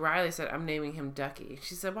I told Riley, I said, I'm naming him Ducky.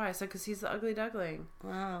 She said, why? I said, because he's the Ugly Duckling.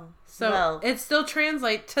 Wow. So it still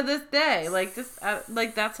translates to this day. Like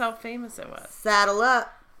that's how famous it was. Saddle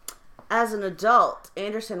up. As an adult,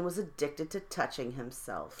 Andersen was addicted to touching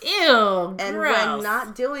himself. Ew, and gross. When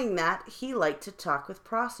not doing that, he liked to talk with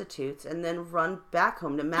prostitutes and then run back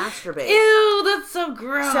home to masturbate. Ew, that's so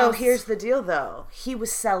gross. So here's the deal, though. He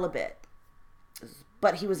was celibate.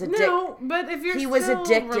 But he was addicted. No, but if you're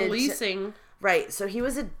releasing... Right, so he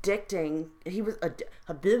was addicting.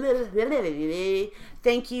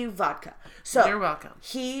 Thank you, vodka. So You're welcome.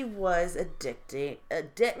 He was addicting.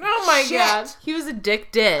 Oh my god. He was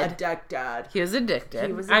addicted. Addicted. He was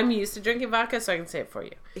addicted. I'm used to drinking vodka, so I can say it for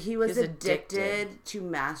you. He was addicted to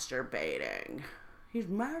masturbating. He's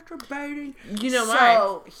masturbating. You know why?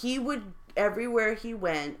 So he would, everywhere he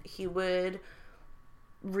went, he would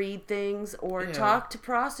read things or talk to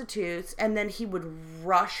prostitutes, and then he would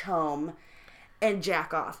rush home and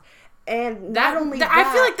jack off. And not only that,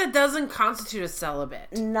 I feel like that doesn't constitute a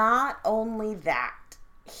celibate. Not only that,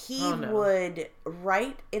 he would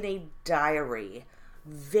write in a diary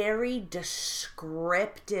very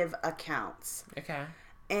descriptive accounts. Okay.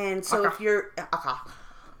 And so if you're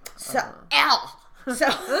so this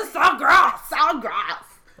is so gross. So gross.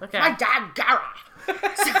 Okay. My dad Gara.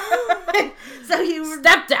 So he was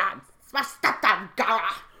stepdad. My stepdad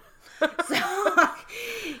Gara. So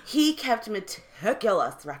he kept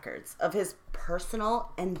meticulous records of his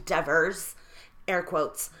personal endeavors, air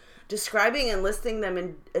quotes, describing and listing them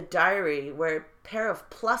in a diary where a pair of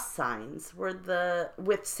plus signs were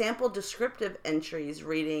with sample descriptive entries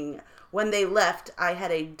reading, "When they left, I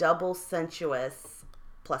had a double sensuous,"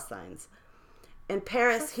 plus signs. In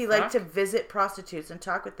Paris, he liked to visit prostitutes and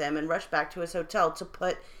talk with them and rush back to his hotel to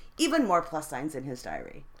put even more plus signs in his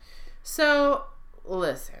diary. So,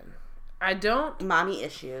 listen. I don't... Mommy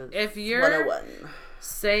issues. If you're 101.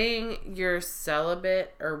 saying you're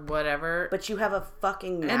celibate or whatever... But you have a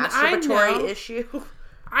fucking masturbatory issue.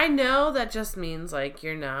 I know that just means, like,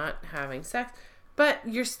 you're not having sex. But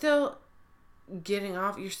you're still getting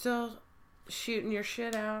off. You're still shooting your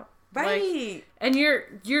shit out. Right. Like, and you're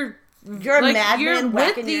a like, madman you're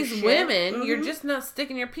with these women. Mm-hmm. You're just not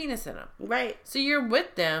sticking your penis in them. Right. So you're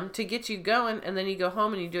with them to get you going, and then you go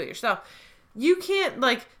home and you do it yourself. You can't,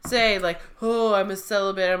 like, say, like, oh, I'm a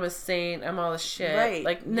celibate, I'm a saint, I'm all this shit. Right.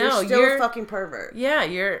 Like, no, you're still a fucking pervert. Yeah,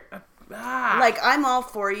 you're... Like, I'm all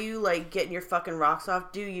for you, like, getting your fucking rocks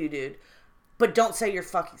off. Do you, dude? But don't say you're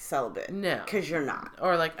fucking celibate. No. Because you're not.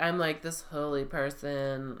 Or, like, I'm, like, this holy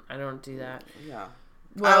person. I don't do that. Yeah.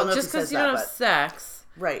 Well, just because you don't have sex...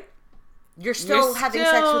 Right. You're still having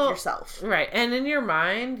sex with yourself. Right. And in your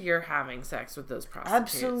mind, you're having sex with those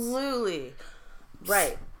prostitutes. Absolutely.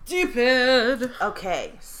 Right. Stupid.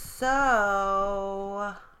 Okay,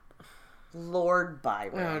 so Lord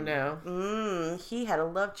Byron. Oh no. He had a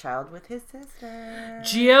love child with his sister.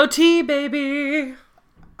 GOT, baby.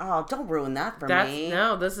 Oh, don't ruin that for me.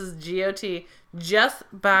 No, this is GOT. Just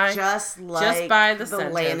by the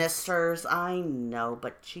sentence. Lannisters. I know,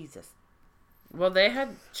 but Jesus. Well, they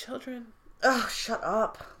had children. Oh, shut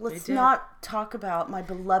up. Let's not talk about my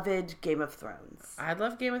beloved Game of Thrones. I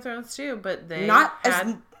love Game of Thrones too, but they not had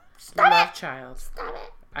as a love child. Stop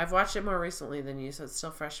it. I've watched it more recently than you, so it's still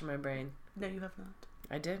fresh in my brain. No, you have not.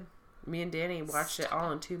 I did. Me and Danny watched it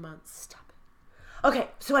all in 2 months. Stop it. Okay,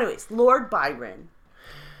 so anyways, Lord Byron.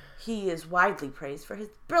 He is widely praised for his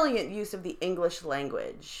brilliant use of the English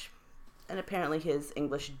language. And apparently his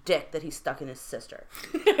English dick that he stuck in his sister.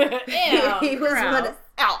 Ew, he was one of...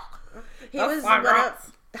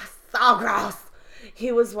 so gross.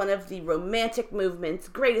 He was one of the Romantic movement's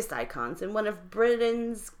greatest icons and one of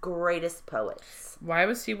Britain's greatest poets. Why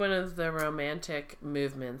was he one of the Romantic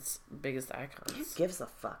movement's biggest icons? Who gives a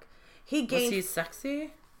fuck? Was he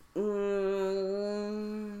sexy?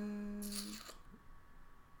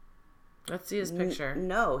 Let's see his picture.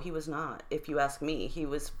 No, he was not. If you ask me, he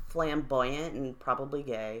was flamboyant and probably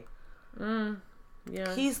gay.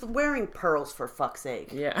 Yeah. He's wearing pearls for fuck's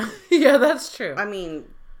sake. Yeah. Yeah, that's true. I mean,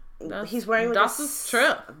 he's wearing... Das ist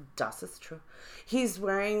true. Das ist true. He's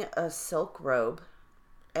wearing a silk robe,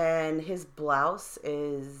 and his blouse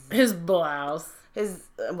is... His blouse.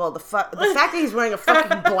 The fact that he's wearing a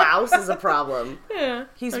fucking blouse is a problem. Yeah.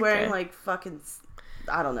 He's wearing, like, fucking...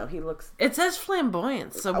 I don't know. He looks... It says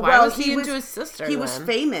flamboyant, so why was he into his sister He was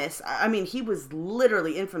famous. I mean, he was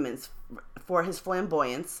literally infamous for his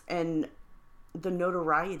flamboyance and the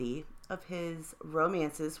notoriety of his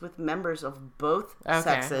romances with members of both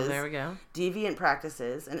sexes, there we go. deviant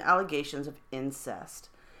practices, and allegations of incest.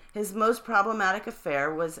 His most problematic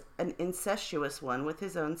affair was an incestuous one with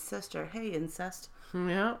his own sister. Hey, incest.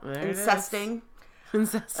 Yeah, there Incesting.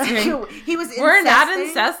 Incesting. He was incesting. We're not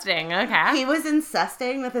incesting, okay? He was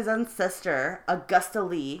incesting with his own sister, Augusta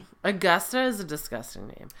Lee. Augusta is a disgusting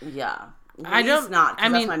name. Yeah. I don't... not,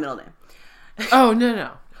 because that's my middle name. Oh,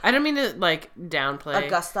 no. I don't mean to, like, downplay.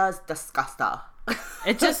 Augusta is disgusta.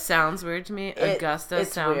 It just sounds weird to me. Augusta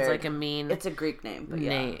sounds weird. Like a mean... It's a Greek name, but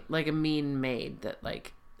yeah. Like a mean maid that,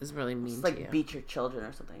 like, is really mean to you. Like beat your children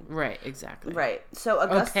or something. Right, exactly. Right. So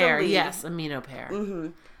Augusta Au pair, Lee... yes, a mean au pair. Mm-hmm.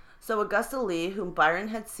 So Augusta Lee, whom Byron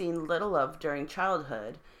had seen little of during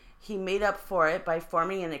childhood, he made up for it by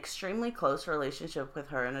forming an extremely close relationship with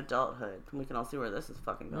her in adulthood. And we can all see where this is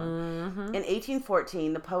fucking going. In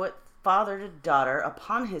 1814, the poet fathered a daughter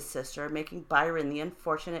upon his sister, making Byron the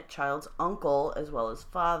unfortunate child's uncle as well as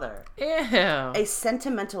father. Ew. A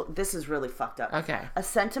sentimental... This is really fucked up. Okay. A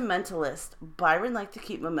sentimentalist, Byron liked to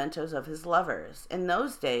keep mementos of his lovers. In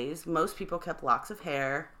those days, most people kept locks of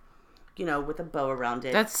hair, you know, with a bow around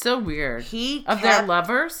it. That's so weird. Of their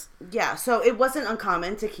lovers? Yeah, so it wasn't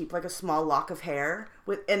uncommon to keep like a small lock of hair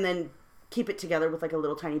and then keep it together with like a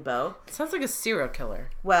little tiny bow. Sounds like a serial killer.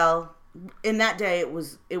 Well, in that day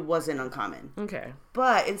it wasn't uncommon. Okay.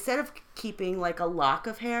 But instead of keeping like a lock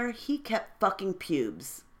of hair, he kept fucking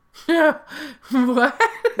pubes. What?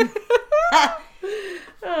 Oh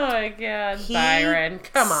my god, Byron,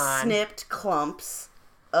 come on. Snipped clumps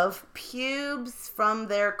of pubes from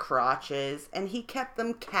their crotches, and he kept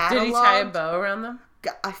them cataloged. Did he tie a bow around them?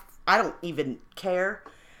 I don't even care.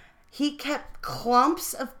 He kept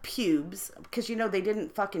clumps of pubes, because, you know, they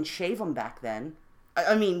didn't fucking shave them back then.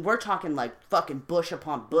 I mean, we're talking like fucking bush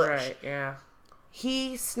upon bush. Right, yeah.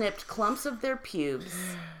 He snipped clumps of their pubes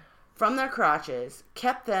from their crotches,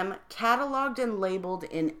 kept them cataloged and labeled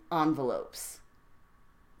in envelopes.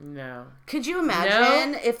 No. Could you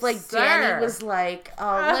imagine if, like, sir. Danny was like,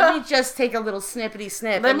 oh, let me just take a little snippety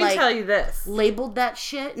snip. Let and, me like, tell you this. labeled that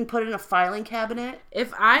shit and put it in a filing cabinet?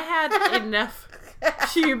 If I had enough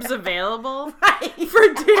pubes available Right. for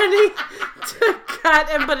Danny to cut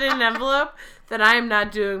and put in an envelope, then I am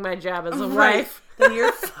not doing my job as a wife. Then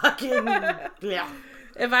you're fucking, yeah.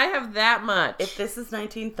 If I have that much. If this is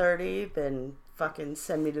 1930, then fucking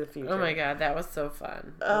send me to the future. Oh my god, that was so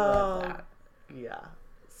fun. I Oh, love that. yeah.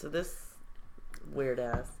 So this weird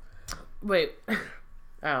ass. Wait.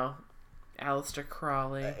 Oh. Aleister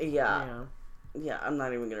Crowley. Yeah. Yeah, I'm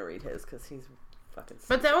not even going to read his because he's fucking sick.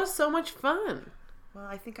 But that was so much fun. Well,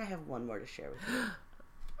 I think I have one more to share with you.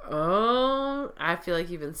 Oh, I feel like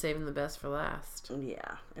you've been saving the best for last.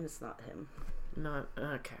 Yeah, and it's not him. Not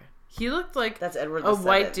okay. He looked like That's Edward a VII.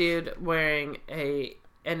 white dude wearing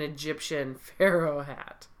an Egyptian pharaoh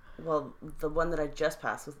hat. Well, the one that I just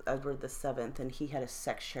passed was Edward VII, and he had a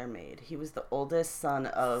sex chair made. He was the oldest son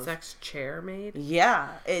of... Sex chair maid? Yeah.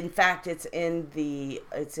 In fact, it's in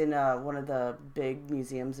one of the big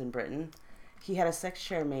museums in Britain. He had a sex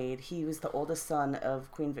chair made. He was the oldest son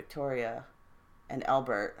of Queen Victoria and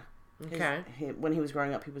Albert. Okay. When he was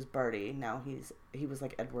growing up, he was Bertie. Now he was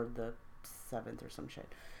like Edward the Seventh or some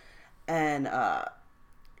shit. And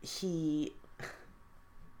he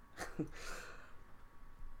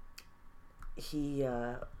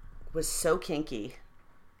was so kinky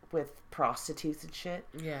with prostitutes and shit.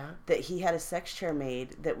 Yeah. That he had a sex chair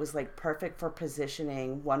made that was like perfect for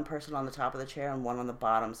positioning one person on the top of the chair and one on the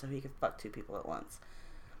bottom so he could fuck two people at once.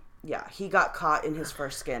 Yeah, he got caught in his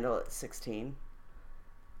first scandal at 16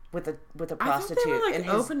 with a prostitute. I think they were, like, and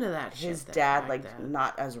open to that shit. His dad, like, then.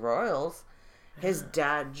 not as royals. His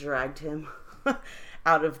dad dragged him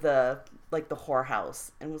out of the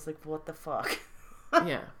whorehouse and was like, "What the fuck?"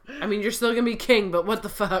 Yeah. I mean, you're still gonna be king, but what the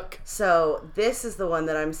fuck? So this is the one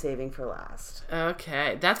that I'm saving for last.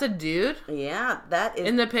 Okay, that's a dude Yeah, that is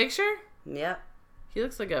in the picture. Yep. He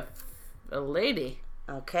looks like a lady.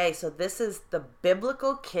 Okay, so this is the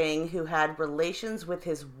biblical king who had relations with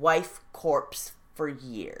his wife corpse for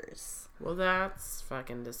years. Well, that's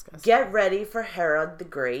fucking disgusting. Get ready for Herod the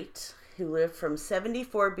Great, who lived from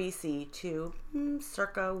 74 BC to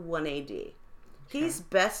circa 1 AD. He's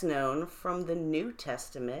best known from the New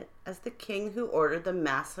Testament as the king who ordered the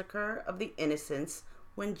massacre of the innocents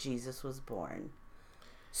when Jesus was born.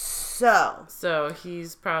 So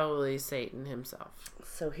he's probably Satan himself.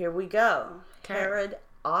 So here we go. Okay. Herod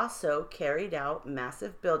also carried out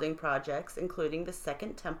massive building projects, including the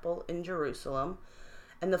Second Temple in Jerusalem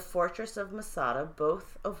and the Fortress of Masada,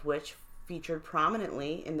 both of which featured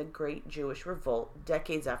prominently in the Great Jewish Revolt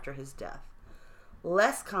decades after his death.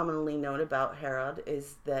 Less commonly known about Herod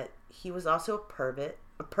is that he was also a pervert.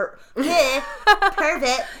 Pervert. He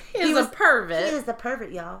was a pervert. He is a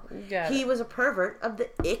pervert, y'all. He was a pervert of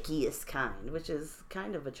the ickiest kind, which is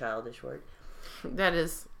kind of a childish word. That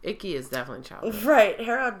is, icky is definitely childish. Right.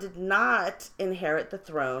 Herod did not inherit the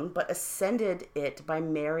throne, but ascended it by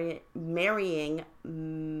marrying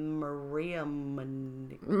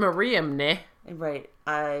Mariamne. Right.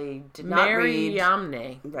 I did not read.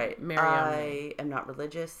 Mariamne. Right. Mariamne. I am not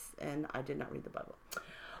religious, and I did not read the Bible.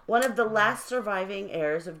 One of the last surviving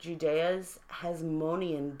heirs of Judea's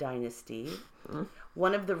Hasmonean dynasty.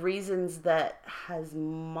 One of the reasons that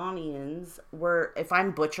Hasmoneans were, if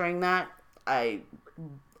I'm butchering that, I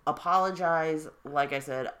apologize. Like I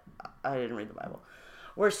said, I didn't read the Bible,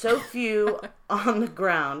 were so few on the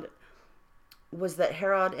ground was that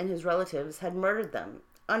Herod and his relatives had murdered them.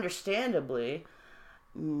 Understandably,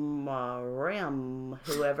 Mariam,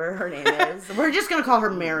 whoever her name is, we're just going to call her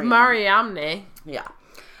Mariam. Mariamne. Yeah.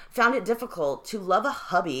 Found it difficult to love a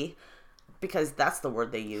hubby, because that's the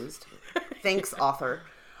word they used. Thanks, author.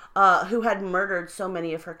 Who had murdered so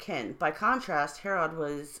many of her kin. By contrast, Herod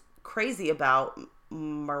was crazy about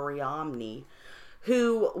Mariamne,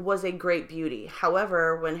 who was a great beauty.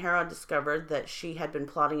 However, when Herod discovered that she had been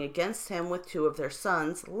plotting against him with 2 of their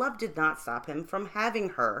sons, love did not stop him from having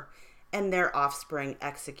her and their offspring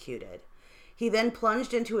executed. He then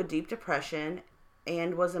plunged into a deep depression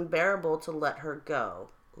and was unbearable to let her go,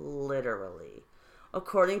 literally.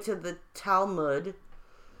 According to the Talmud,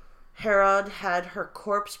 Herod had her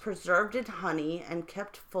corpse preserved in honey and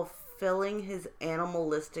kept fulfilling his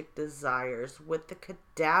animalistic desires with the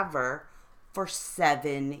cadaver for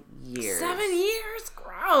 7 years. 7 years?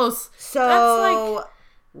 Gross. So, that's like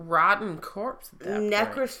rotten corpse at that point.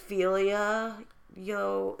 Necrophilia,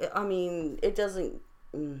 I mean, it doesn't...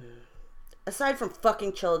 aside from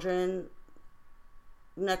fucking children,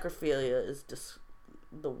 necrophilia is just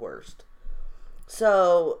the worst.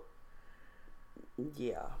 So,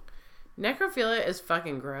 yeah. Necrophilia is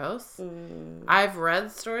fucking gross. I've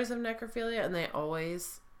read stories of necrophilia and they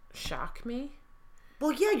always shock me.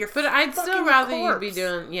 Well, yeah, you're But I'd fucking still a rather corpse. you be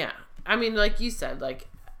doing, yeah. I mean, like you said, like,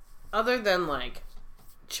 other than, like,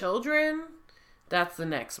 children, that's the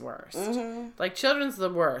next worst. Like, children's the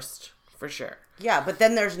worst, for sure. Yeah, but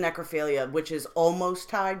then there's necrophilia, which is almost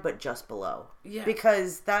tied, but just below. Yeah.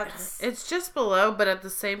 Because that's... It's just below, but at the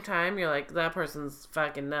same time, you're like, that person's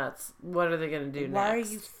fucking nuts. What are they going to do next? Why are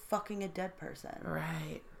you fucking a dead person?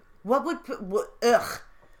 Right. What would... ugh.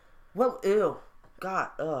 What... Ew. God,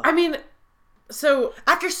 ugh. I mean, so...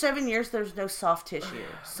 After 7 years, there's no soft tissue.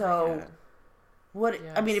 So... What...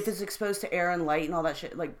 Yes. I mean, if it's exposed to air and light and all that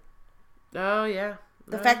shit, like... Oh, yeah.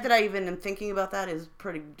 The fact that I even am thinking about that is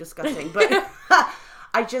pretty disgusting. But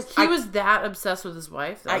I just... He was that obsessed with his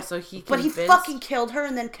wife, though, so he convinced... But he fucking killed her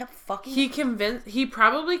and then kept fucking... He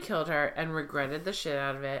probably killed her and regretted the shit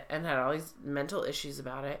out of it and had all these mental issues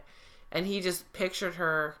about it. And he just pictured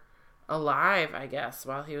her alive, I guess,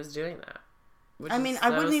 while he was doing that. I mean, I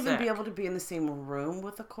wouldn't even be able to be in the same room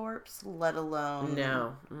with a corpse, let alone...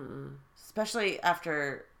 No. Mm-mm. Especially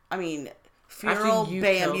after... I mean, funeral, you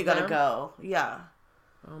bam, you gotta them? go. Yeah.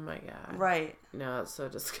 Oh my god. Right. No, that's so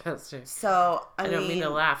disgusting. So, I don't mean to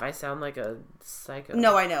laugh. I sound like a psycho.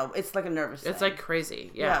 No, I know. It's like a nervous thing. It's like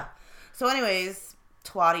crazy. Yeah. So anyways,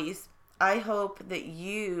 twatties, I hope that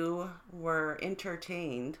you were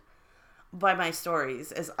entertained by my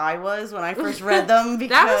stories as I was when I first read them,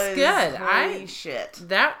 because that was good. Holy shit.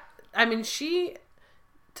 I mean, she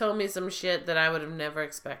told me some shit that I would have never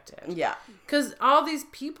expected. Yeah. Because all these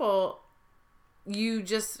people, you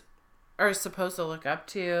just are supposed to look up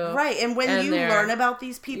to. Right, and when you learn about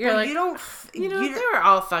these people, like, you don't... they were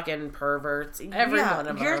all fucking perverts. Every one of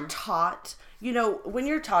them. You're taught... when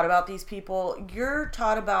you're taught about these people, you're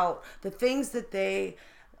taught about the things that they...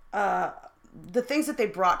 the things that they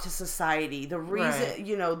brought to society, the reason,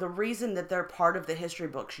 right. The reason that they're part of the history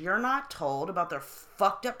books. You're not told about their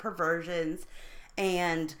fucked up perversions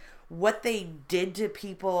and what they did to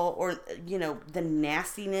people, or, the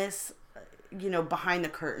nastiness, behind the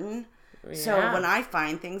curtain. Yeah. So when I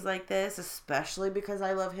find things like this, especially because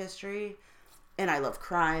I love history and I love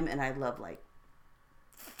crime and I love, like,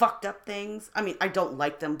 fucked up things. I mean, I don't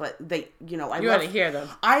like them, but they, you want to hear them.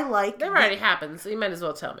 I like... They've already happened, so you might as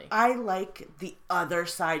well tell me. I like the other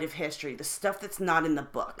side of history, the stuff that's not in the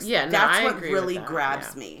books. Yeah, no, that's I what agree really with that.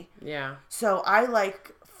 grabs me. Yeah. So I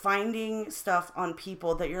like finding stuff on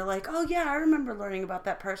people that you're like, oh yeah, I remember learning about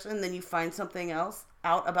that person, and then you find something else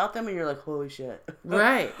out about them and you're like, holy shit.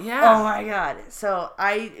 Right, yeah. Oh my god. So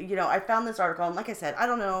I found this article, and like I said, I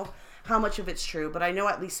don't know how much of it's true, but I know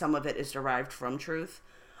at least some of it is derived from truth.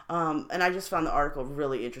 And I just found the article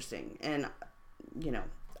really interesting, and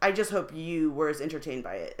I just hope you were as entertained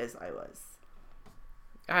by it as I was.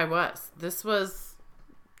 I was.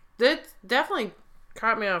 It definitely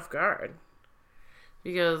caught me off guard.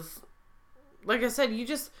 Because, like I said, you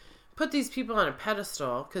just put these people on a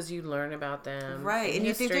pedestal because you learn about them. Right, and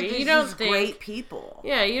history. you think they're these great people.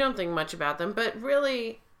 Yeah, you don't think much about them, but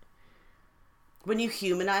really... When you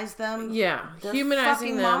humanize them... Yeah, they're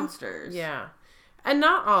humanizing them. monsters. Yeah. And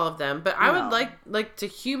not all of them, but I would like to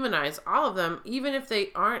humanize all of them, even if they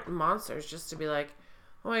aren't monsters, just to be like,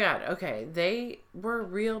 oh my god, okay, they were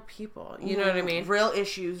real people. You know what I mean? Real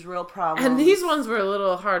issues, real problems. And these ones were a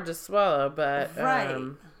little hard to swallow, but...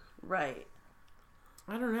 Right. Right.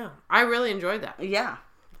 I don't know. I really enjoyed that. Yeah.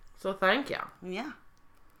 So thank you. Yeah.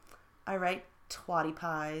 All right, twatty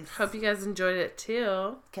pies. Hope you guys enjoyed it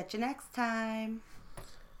too. Catch you next time.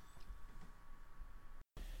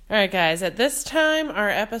 All right, guys. At this time, our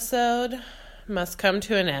episode must come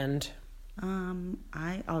to an end.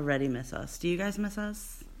 I already miss us. Do you guys miss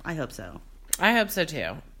us? I hope so. I hope so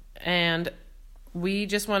too. And we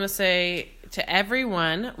just want to say to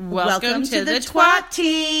everyone, welcome to the twat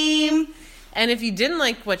team. And if you didn't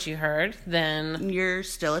like what you heard, then you're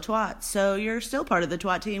still a twat. So you're still part of the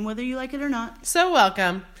twat team, whether you like it or not. So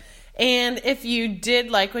welcome. And if you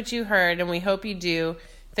did like what you heard, and we hope you do,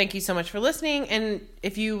 thank you so much for listening. And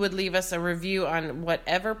if you would leave us a review on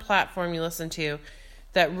whatever platform you listen to,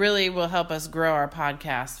 that really will help us grow our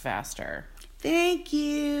podcast faster. Thank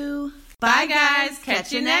you. Bye, guys.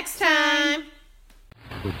 Catch you next time.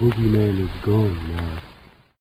 The boogeyman is gone now.